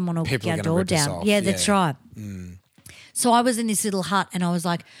 oh, someone will People kick are our gonna door rip us down. off, Yeah, that's yeah. right. So I was in this little hut and I was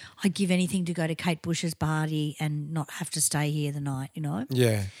like, I'd give anything to go to Kate Bush's party and not have to stay here the night, you know?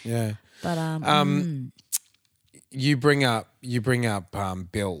 Yeah, yeah. But You bring up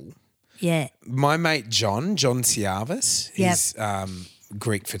Bill. yeah. My mate John Siavas, Yep. he's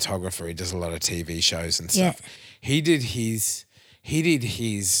Greek photographer. He does a lot of TV shows and Yeah. stuff. He did his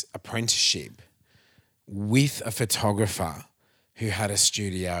apprenticeship with a photographer who had a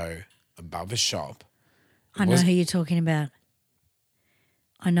studio above a shop. I know who you're talking about.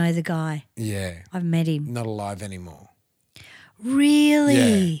 I know the guy. Yeah, I've met him. not alive anymore.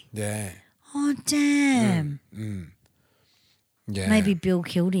 Really? Yeah, Oh, damn. yeah. Maybe Bill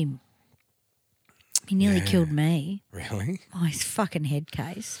killed him. He nearly killed me. Really. Oh, his fucking head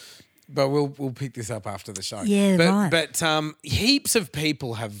case. But we'll pick this up after the show. Yeah, right. But heaps of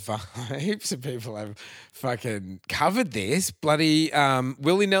people have fucking covered this. Bloody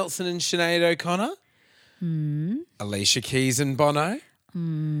Willie Nelson and Sinead O'Connor, Alicia Keys and Bono,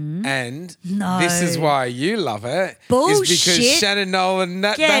 and No. this is why you love it. Is Bullshit. because Shannon Nolan and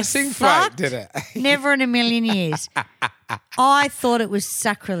Nat Get Bassingthwaite fucked. did it. Never in a million years. I thought it was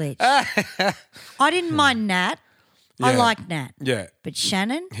sacrilege. I didn't mind Nat. I Yeah. like Nat. Yeah, But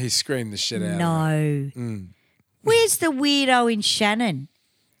Shannon? he screamed the shit out of it. No. Where's the weirdo in Shannon?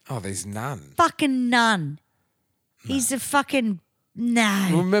 Oh, there's none. Fucking none. He's a fucking no.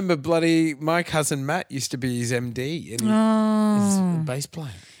 Remember, bloody my cousin Matt used to be his MD and he's a bass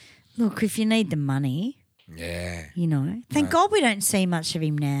player. Look, if you need the money, Yeah, you know. Thank God we don't see much of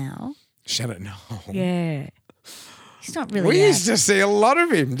him now. Shannon Nolan. Yeah. He's not really We out used to see a lot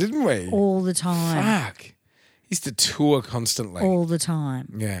of him, didn't we? all the time. Fuck. He used to tour constantly. All the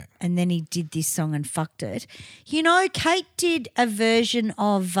time. Yeah. And then he did this song and fucked it. You know, Kate did a version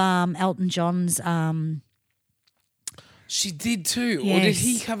of Elton John's She did too. Or Yes. did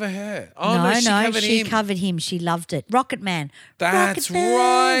he cover her? Oh, no, she covered him. him. She loved it. Rocket Man. That's Rocket Man.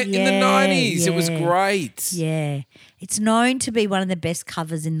 right. In the Yeah, 90s. It was yeah. great. Yeah. It's known to be one of the best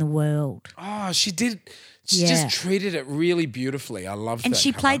covers in the world. Oh, she did. She Yeah. just treated it really beautifully. I love that. And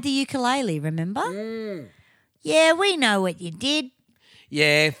she cover. played the ukulele, remember? Yeah, we know what you did.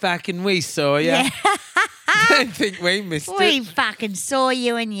 Yeah, fucking we saw you. Yeah. Don't think we missed We it. fucking saw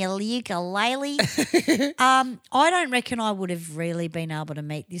you and your ukulele. I don't reckon I would have really been able to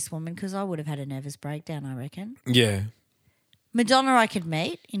meet this woman because I would have had a nervous breakdown, I reckon. Yeah. Madonna I could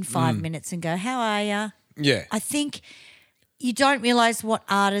meet in 5 minutes and go, how are you? Yeah. I think you don't realise what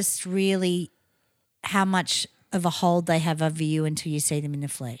artists really, how much of a hold they have over you until you see them in the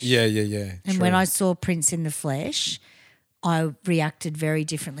flesh. Yeah. And True. when I saw Prince in the flesh, I reacted very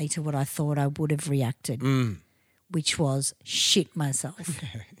differently to what I thought I would have reacted, which was shit myself.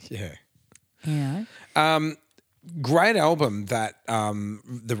 Yeah. You know? Great album that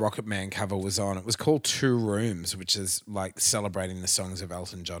the Rocket Man cover was on. It was called Two Rooms, which is like celebrating the songs of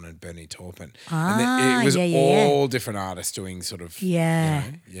Elton John and Bernie Taupin. And it was all different artists doing sort of. Yeah.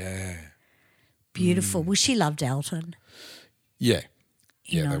 Yeah. Beautiful. Well, she loved Elton. Yeah.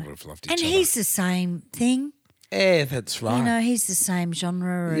 You Yeah, know. they would have loved each And other. he's the same thing. Yeah, that's right. You know, he's the same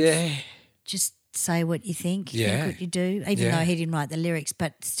genre of yeah. just say what you think, Yeah. think what you do, even Yeah. though he didn't write the lyrics,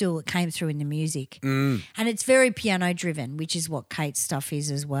 but still it came through in the music. And it's very piano driven, which is what Kate's stuff is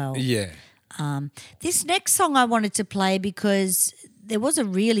as well. Yeah. This next song I wanted to play because there was a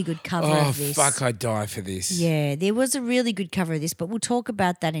really good cover Oh, of this. fuck, I'd die for this. Yeah, there was a really good cover of this, but we'll talk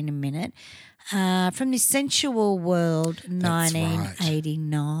about that in a minute. From the Sensual World, That's right.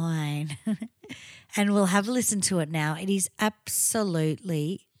 1989. And we'll have a listen to it now. It is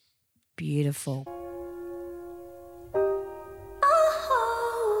absolutely beautiful.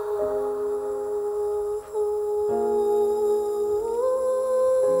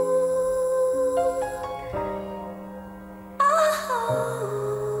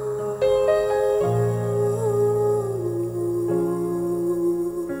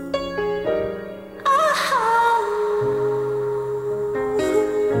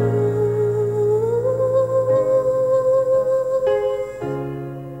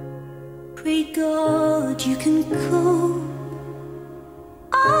 Pray God you can come.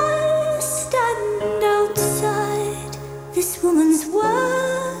 I stand outside this woman's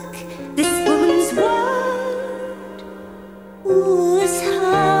work, this woman's word was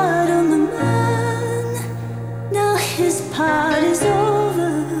hard on the man. Now his part is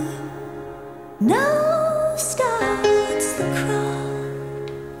over. Now starts the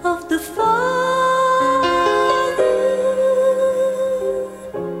cry of the father.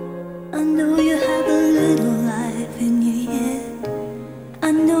 I know you have a little life in you yet.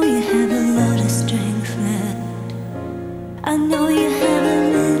 I know you have a lot of strength left. I know you have a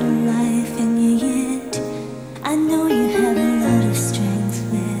little life in you yet. I know you have a lot of strength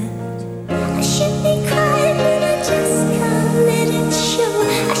left. I should be crying, but I just can't let it show.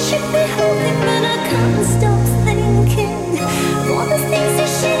 I should be hoping, but I can't stop thinking. All the things I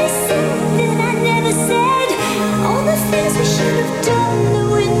should have said that I never said. All the things we should have done that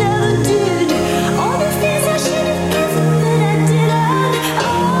we never did. All the things I should have given that I didn't.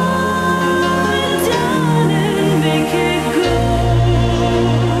 Oh, darling, make it go.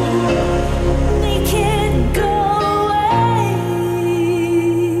 Make it go away.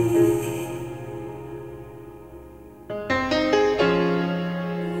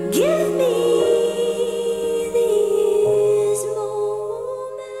 Give me these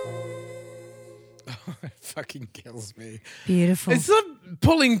moments. It fucking kills me. Beautiful. It's not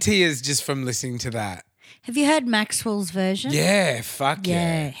pulling tears just from listening to that. Have you heard Maxwell's version? Yeah, fuck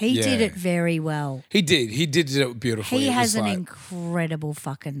yeah. He did Yeah. it very well. He did. He did it beautifully. He It has was an like- incredible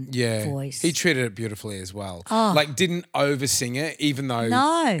fucking yeah. voice. He treated it beautifully as well. Oh. Like didn't oversing it, even though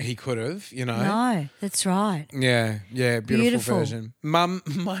No. he could have, you know. No, that's right. Yeah, beautiful, Beautiful. version. My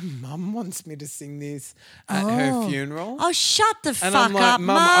mum wants me to sing this at her funeral. Oh, shut the and fuck I'm like, up,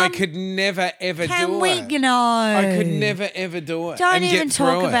 Mum, I Mum. could never ever Can do we, it. you know? I could never ever do it. Don't and even get talk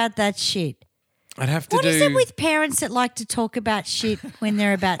through it. about that shit. I'd have to What do. is it with parents that like to talk about shit when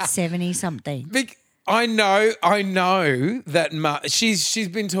they're about 70 something? I know that she's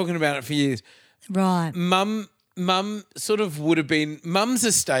been talking about it for years. Right. Mum sort of would have been. Mum's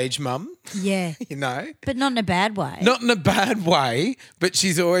a stage mum, Yeah. you know, But not in a bad way. not in a bad way, but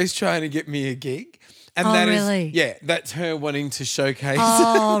she's always trying to get me a gig. And Oh, that is, really? yeah, that's her wanting to showcase.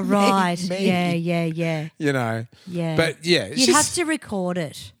 Oh, me, right. me, Yeah. You know. Yeah. But yeah, You'd have to record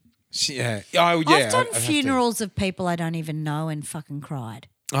it. Yeah. Oh yeah. I've done I'd have to. funerals of people I don't even know and fucking cried.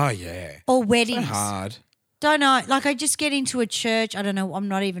 Oh yeah. Or So weddings. hard. Don't know. Like I just get into a church. I don't know. I'm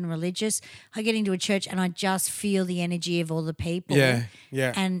not even religious. I get into a church and I just feel the energy of all the people. Yeah,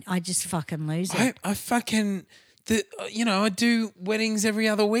 yeah. And I just fucking lose it. I fucking, I do weddings every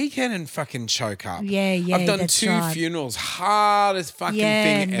other weekend and fucking choke up. Yeah, yeah, I've done that's 2 right. funerals, hardest fucking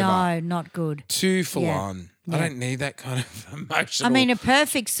thing ever. no, not good. Too full Yeah. on. I don't need that kind of emotional. I mean, a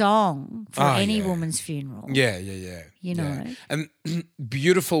perfect song for Oh, any yeah. woman's funeral. Yeah. You know. And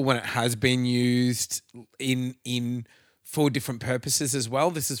beautiful when it has been used in for different purposes as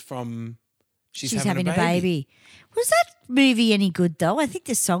well. This is from She's Having a Baby. Was that movie any good though? I think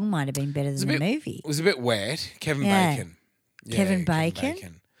the song might have been better than the movie. It was a bit wet. Kevin Yeah. Bacon. Yeah, Kevin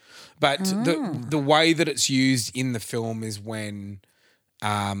Bacon? But the way that it's used in the film is when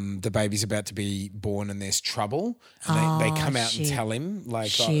the baby's about to be born and there's trouble, and they come out and shit. tell him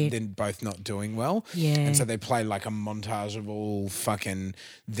like Shit. they're both not doing well. Yeah. And so they play like a montage of all fucking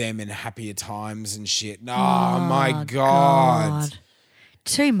them in happier times and shit. Oh, my God.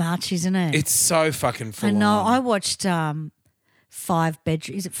 Too much, isn't it? It's so fucking full I know. on. I watched 5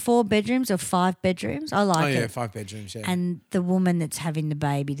 bedrooms. Is it 4 bedrooms or 5 bedrooms? I like Oh, yeah, it. 5 bedrooms, yeah. And the woman that's having the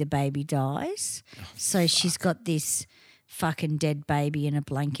baby dies. So she's got this fucking dead baby in a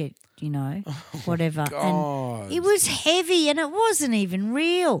blanket, whatever. God. And it was heavy and it wasn't even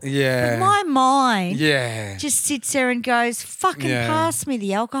real. Yeah. But my mind Yeah. just sits there and goes, fucking Yeah. pass me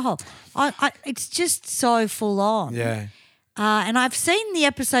the alcohol. It's just so full on. Yeah. And I've seen the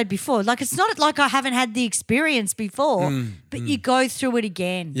episode before. Like, it's not like I haven't had the experience before, but you go through it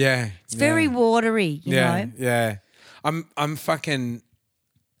again. Yeah. It's very watery, you know? Yeah. I'm fucking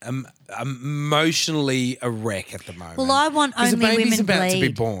I'm emotionally a wreck at the moment. Well, I want 'Cause the only baby's women about to be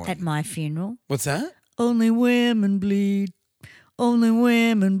bleed born. at my funeral. What's that? Only women bleed. Only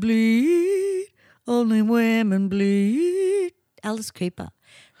women bleed. Only women bleed. Alice Cooper.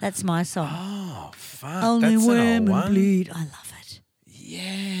 That's my song. Oh, fuck. Only that's an old women one. bleed. I love it.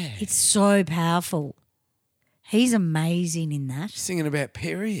 Yeah. It's so powerful. He's amazing in that. Singing about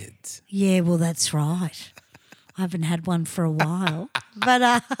periods. Yeah, well, that's right. I haven't had one for a while. But,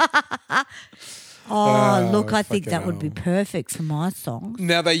 look, I think that would be perfect for my song.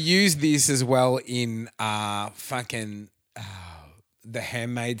 Now, they use this as well in fucking The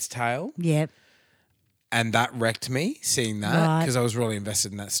Handmaid's Tale. Yep. And that wrecked me, seeing that, Right. because I was really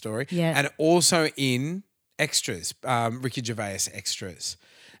invested in that story. Yeah. And also in Extras, Ricky Gervais Extras.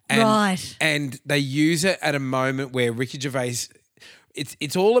 And, Right. And they use it at a moment where Ricky Gervais,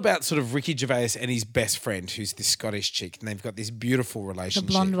 it's all about sort of Ricky Gervais and his best friend, who's this Scottish chick, and they've got this beautiful The relationship.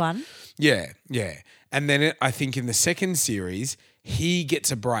 blonde one. Yeah. And then I think in the second series, he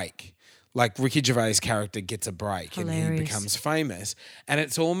gets a break. Like Ricky Gervais' character gets a break and he Hilarious. becomes famous. And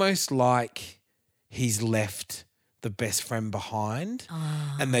it's almost like he's left the best friend behind.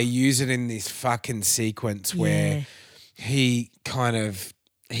 And they use it in this fucking sequence where he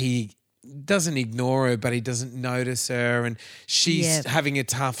doesn't ignore her, but he doesn't notice her, and she's having a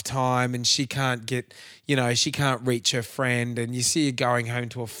tough time, and she can't get, she can't reach her friend, and you see her going home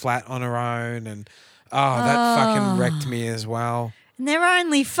to a flat on her own, and that fucking wrecked me as well. And they're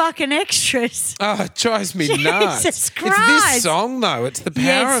only fucking extras. Oh, it drives me nuts. Jesus It's Christ. this song though. It's the power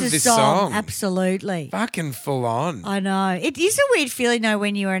Yeah, of it's a this song. song. Absolutely. Fucking full on. I know. It is a weird feeling though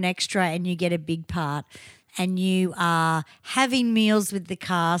when you're an extra and you get a big part and you are having meals with the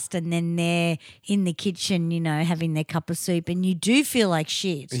cast and then they're in the kitchen, having their cup of soup and you do feel like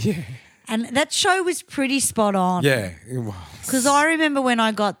shit. Yeah. And that show was pretty spot on. Yeah, it was. Because I remember when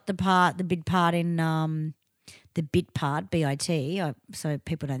I got the bit part in the bit part, BIT, so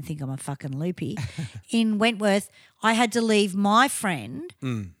people don't think I'm a fucking loopy, in Wentworth, I had to leave my friend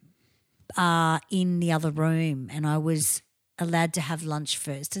in the other room and I was allowed to have lunch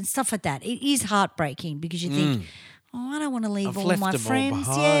first and stuff like that. It is heartbreaking because you think, I don't want to leave I've all left my them all friends.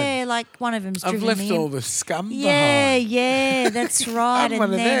 behind. Yeah, like one of them's I've driven left me all in. the scum Yeah, behind. yeah, that's right. I'm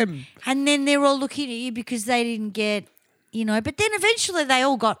one of them. And then they're all looking at you because they didn't get, but then eventually they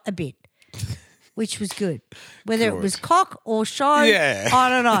all got a bit, which was good. Whether it was cock or show, Yeah. I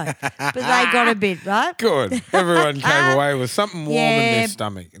don't know. But they got a bit, right? Good. Everyone came away with something warm in Yeah, their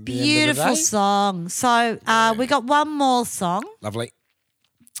stomach. At the end of the Beautiful day. song. So we got one more song. Lovely.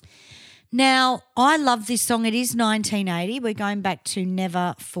 Now, I love this song. It is 1980. We're going back to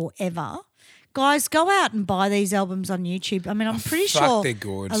Never Forever. Guys, go out and buy these albums on YouTube. I mean, I'm pretty fuck, sure they're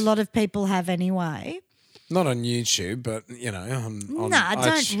good. a lot of people have anyway. Not on YouTube, but, on Nah, don't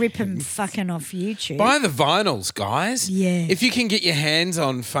iTunes. rip them fucking off YouTube. Buy the vinyls, guys. Yeah. If you can get your hands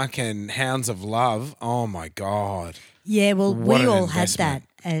on fucking Hounds of Love, oh my God. Yeah, well, What we an all had that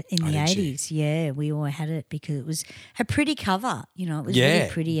investment. in the didn't you? 80s. Yeah, we all had it because it was a pretty cover. You know, it was Yeah, really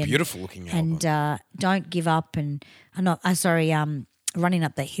pretty. And, beautiful looking album. And Don't Give Up and Running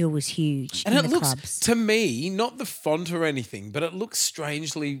Up That Hill was huge And in it the looks, clubs. to me, not the font or anything, but it looks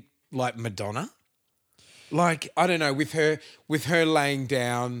strangely like Madonna. Like, I don't know, with her laying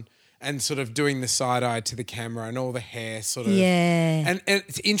down and sort of doing the side eye to the camera and all the hair sort of. Yeah. And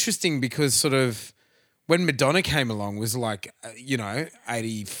it's interesting because sort of when Madonna came along was like,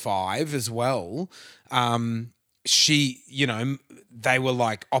 85 as well. She, they were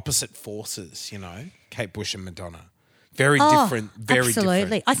like opposite forces, Kate Bush and Madonna. Very different, very absolutely.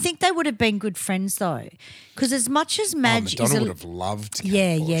 different. I think they would have been good friends though, because as much as Madge Madonna is would have loved Kate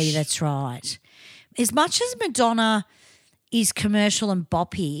yeah, Bush. yeah, that's right. As much as Madonna is commercial and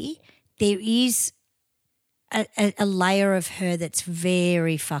boppy, there is a layer of her that's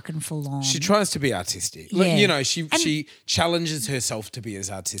very fucking full on. She tries to be artistic. Yeah. She challenges herself to be as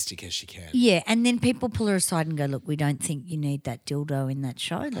artistic as she can. Yeah, and then people pull her aside and go, look, we don't think you need that dildo in that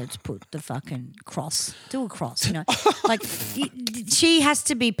show. Let's put the fucking cross, do a cross, Like she has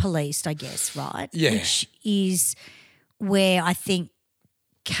to be policed, I guess, right? Yeah. Which is where I think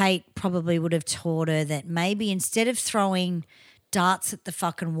Kate probably would have taught her that maybe instead of throwing darts at the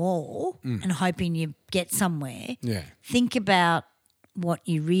fucking wall and hoping you get somewhere, Yeah. think about what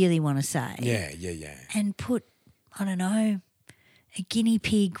you really want to say. Yeah. And put, I don't know, a guinea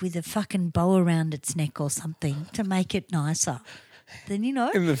pig with a fucking bow around its neck or something to make it nicer. Then, In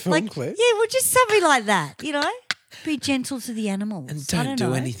the film clip? Yeah, well, just something like that, Be gentle to the animals. And I don't know.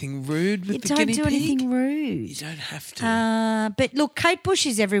 do anything rude with the Don't guinea do pig. anything rude. You don't have to. But look, Kate Bush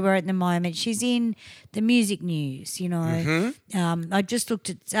is everywhere at the moment. She's in the music news, Mm-hmm. I just looked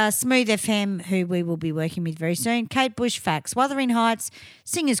at Smooth FM, who we will be working with very soon. Kate Bush facts, Wuthering Heights,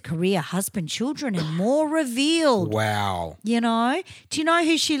 singer's career, husband, children, and more revealed. Wow. Do you know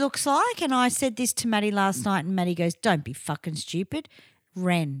who she looks like? And I said this to Maddie last night, and Maddie goes, "Don't be fucking stupid."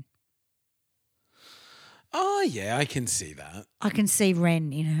 Ren. Oh, yeah, I can see that. I can see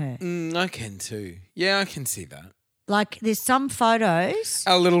Ren in her. I can too. Yeah, I can see that. Like, there's some photos.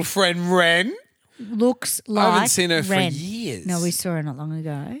 Our little friend Ren. Looks like I haven't seen her for Ren. years. No, we saw her not long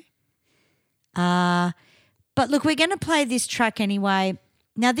ago. But look, we're going to play this track anyway.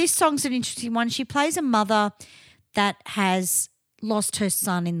 Now, this song's an interesting one. She plays a mother that has lost her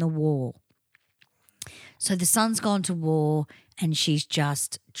son in the war. So the son's gone to war and she's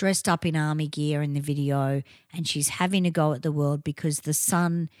just dressed up in army gear in the video and she's having a go at the world because the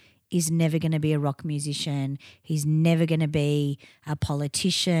son is never going to be a rock musician. He's never going to be a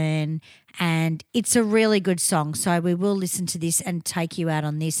politician. And it's a really good song. So we will listen to this and take you out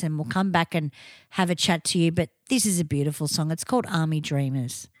on this and we'll come back and have a chat to you. But this is a beautiful song. It's called Army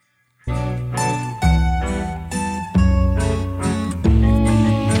Dreamers.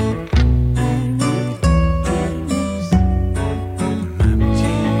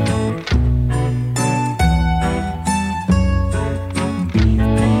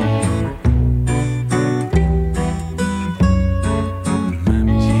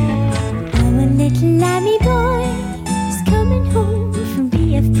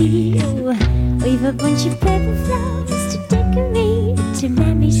 We've a bunch of purple flowers to decorate to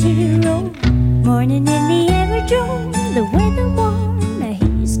Mammy's hero. Morning in the aerodrome, the weather warm, the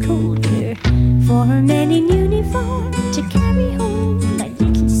heat is colder. For a man in uniform to carry home my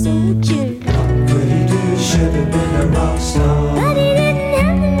little soldier. Pretty dude should have been a rock star. But he didn't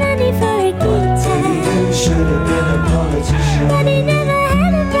have the money for a guitar. He should have been a politician. But he never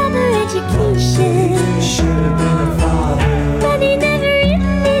had a proper education. He should have been a father. But he never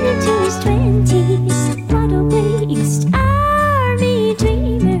even made it to his 20s. What a waste, army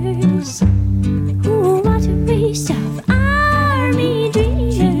dreamers. Ooh, what a waste of army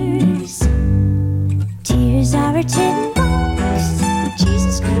dreamers. Tears are a tin box. But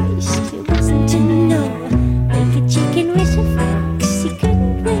Jesus Christ, it wasn't to know. Like a chicken with a fox, he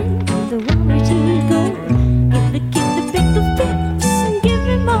couldn't win. The war where'd he go? Give the kid the pickle pips and give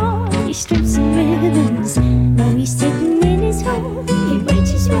him all his strips and ribbons. Now he's sitting in his home. He might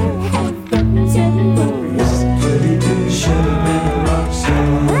as well have buttons and bows. Pretty dude should have been a rock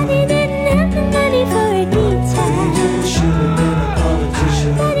star. But he didn't have the money for a guitar. Should have been a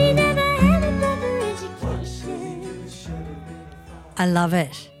politician. But he never had a proper education. I love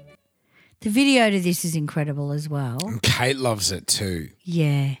it. The video to this is incredible as well. Kate loves it too.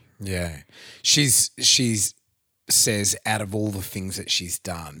 Yeah. Yeah. She's says out of all the things that she's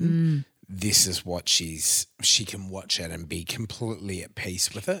done, this is what she can watch it and be completely at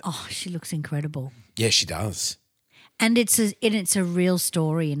peace with it. Oh, she looks incredible. Yeah, she does. And it's a real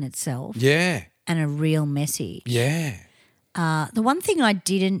story in itself. Yeah. and a real message. Yeah. The one thing I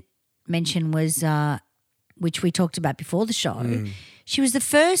didn't mention was, which we talked about before the show, she was the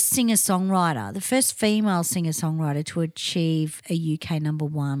first singer-songwriter, the first female singer-songwriter to achieve a UK number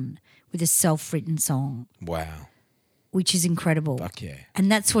one with a self-written song, Wow. which is incredible. Fuck yeah.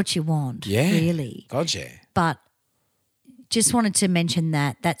 And that's what you want, Yeah. really. God, yeah. But just wanted to mention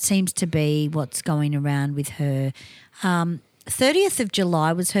that seems to be what's going around with her. 30th of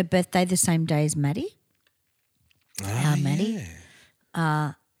July was her birthday, the same day as Maddie. Maddie.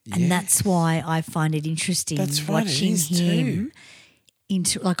 Yeah. And that's why I find it interesting That's right, it watching is him.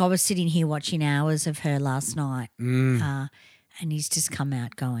 Like I was sitting here watching hours of her last night, and he's just come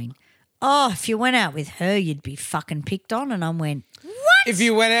out going, "Oh, if you went out with her, you'd be fucking picked on." And I went, "What? If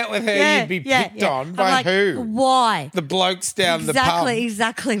you went out with her, you'd be picked on I'm by like, who? Why? The blokes down the pub.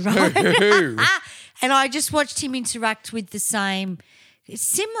 Exactly right. Who? And I just watched him interact with the same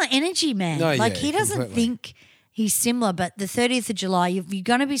similar energy, man. No, like yeah, he doesn't completely. think he's similar, but the 30th of July, you're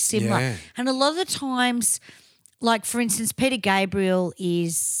going to be similar. Yeah. And a lot of the times, like for instance, Peter Gabriel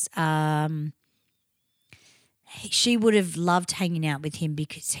is, she would have loved hanging out with him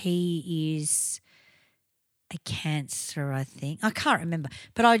because he is a Cancer, I think. I can't remember.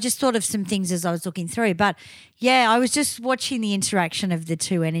 But I just thought of some things as I was looking through. But yeah, I was just watching the interaction of the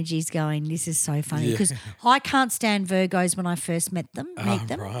two energies going, this is so funny. Because I can't stand Virgos when I first meet them.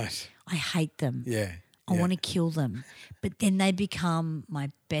 Right. I hate them. Yeah. I want to kill them. But then they become my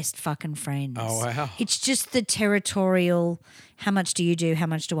best fucking friends. Oh, wow. It's just the territorial, how much do you do? How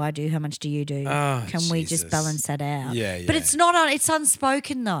much do I do? How much do you do? Oh, Can we just Jesus. balance that out? Yeah, But yeah. it's not, it's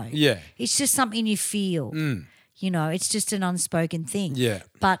unspoken though. Yeah. It's just something you feel. You know, it's just an unspoken thing. Yeah.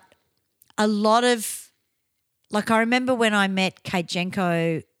 But a lot of, like I remember when I met Kate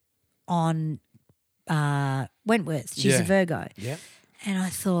Jenko on Wentworth. She's Yeah. a Virgo. Yeah. And I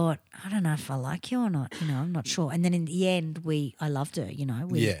thought, I don't know if I like you or not. You know, I'm not sure. And then in the end, I loved her. You know,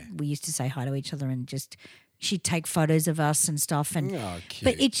 we used to say hi to each other and just she'd take photos of us and stuff. And Oh, cute.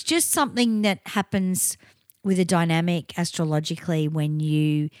 but it's just something that happens with a dynamic astrologically when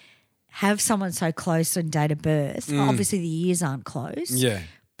you have someone so close on date of birth. Obviously, the years aren't close. Yeah.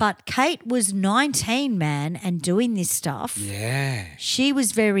 But Kate was 19, man, and doing this stuff. Yeah. She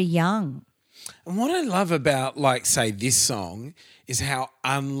was very young. And what I love about, like, say, this song is how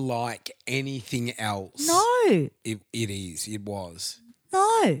unlike anything else No, it was.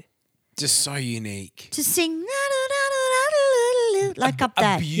 no. Just so unique. To sing like up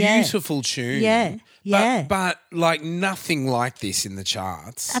that. A beautiful tune. Yeah. Yeah. But like nothing like this in the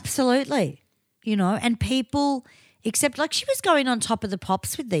charts. Absolutely. You know, and people, except like she was going on top of the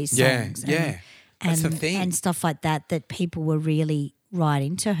pops with these Yeah, songs. yeah. That's the thing. And stuff like that people were really right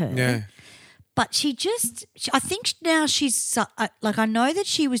into her. Yeah. But I think now she's, like I know that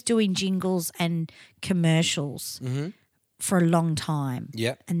she was doing jingles and commercials for a long time.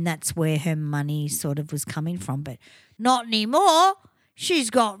 Yep. And that's where her money sort of was coming from. But not anymore. She's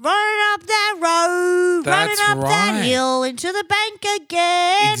got running up that road, That's running up that right. hill, into the bank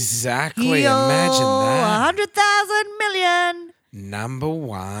again. Exactly. Imagine that. 100,000 million. Number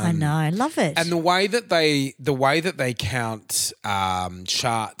one. I know. I love it. And the way that they count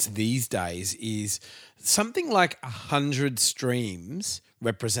charts these days is something like 100 streams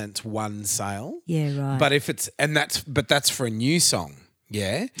represents one sale. yeah, right. But that's for a new song.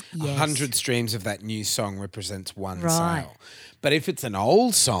 Yeah. Yes. 100 streams of that new song represents one Right. sale. But if it's an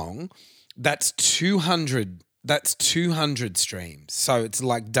old song, that's 200 streams. So it's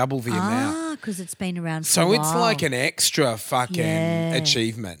like double the amount. because it's been around for a So while. it's like an extra fucking Yeah.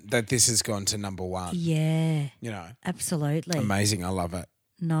 achievement that this has gone to number one. Yeah, You know, absolutely. amazing. I love it.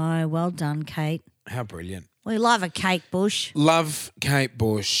 No, well done, Kate. How brilliant. We love a Kate Bush. Love Kate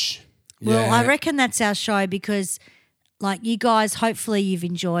Bush. Well, Yeah. I reckon that's our show because, like, you guys, hopefully you've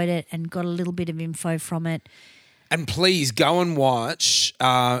enjoyed it and got a little bit of info from it. And please go and watch.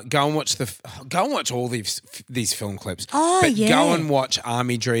 Go and watch all these film clips. Oh, but yeah. Go and watch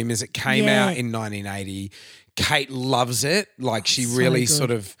Army Dreamers. It came Yeah. out in 1980. Kate loves it. Like she so really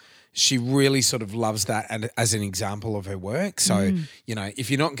good. she really sort of loves that and as an example of her work. So you know, if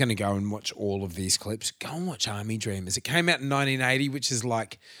you're not going to go and watch all of these clips, go and watch Army Dreamers. It came out in 1980, which is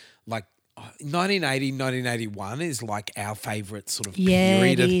like 1980, 1981 is like our favourite sort of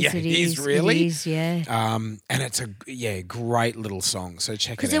period. It It is, is really. It is, yeah. And it's a great little song. So check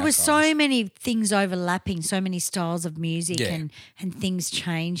it out. Because there was guys. so many things overlapping, so many styles of music Yeah. and things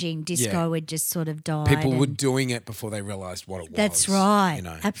changing. Disco had just sort of died. People were and- doing it before they realised what it was. That's right. You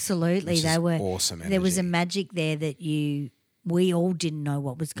know, Absolutely. which They is were awesome. There was a energy. magic there that we all didn't know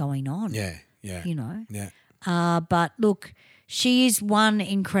what was going on. Yeah, yeah. You know. Yeah. But look, she is one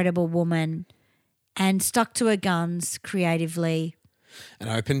incredible woman and stuck to her guns creatively. And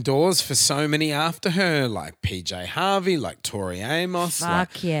opened doors for so many after her, like PJ Harvey, like Tori Amos, Fuck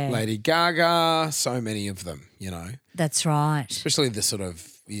like yeah. Lady Gaga, so many of them, you know. That's right. Especially the sort of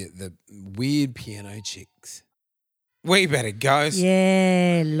the weird piano chicks. We better go.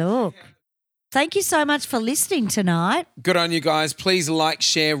 Yeah, look. Thank you so much for listening tonight. Good on you guys. Please like,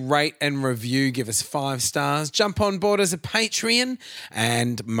 share, rate and review. Give us 5 stars. Jump on board as a Patreon.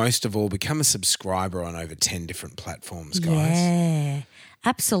 And most of all, become a subscriber on over 10 different platforms, guys. Yeah,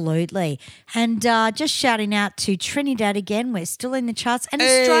 absolutely. And just shouting out to Trinidad again. We're still in the charts. And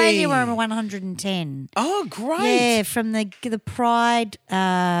Australia, we're on 110. Oh, great. Yeah, from the Pride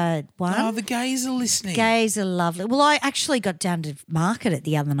one. Oh, the gays are listening. Gays are lovely. Well, I actually got down to market it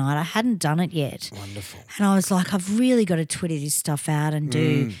the other night. I hadn't done it yet. Wonderful. And I was like, I've really got to Twitter this stuff out and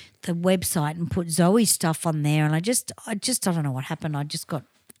do the website and put Zoe's stuff on there. And I don't know what happened. I just got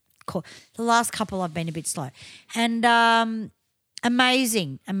caught. The last couple I've been a bit slow. And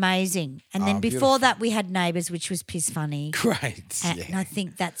amazing. And then before that we had Neighbours, which was piss funny. Great. And I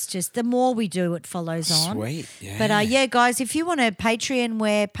think that's just the more we do, it follows on. Sweet. Yeah. But yeah, guys, if you want a Patreon,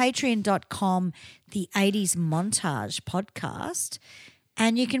 we're patreon.com, the 80s Montage podcast.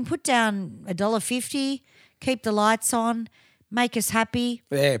 And you can put down $1.50, keep the lights on, make us happy.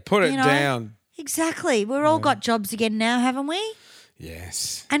 Yeah, put it down. Exactly. We're all got jobs again now, haven't we?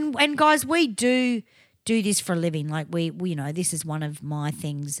 Yes. And guys, we do this for a living. Like we this is one of my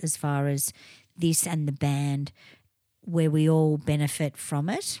things as far as this and the band where we all benefit from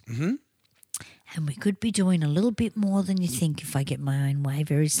it. Mm-hmm. And we could be doing a little bit more than you think if I get my own way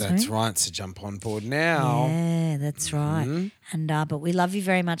very soon. That's right. So jump on board now. Yeah, that's right. And but we love you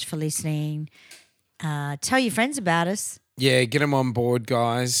very much for listening. Tell your friends about us. Yeah, get them on board,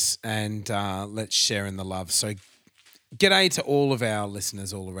 guys, and let's share in the love. So g'day to all of our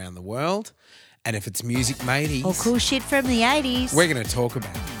listeners all around the world. And if it's music mateys, Or cool shit from the 80s. we're going to talk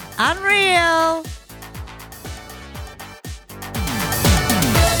about it. Unreal.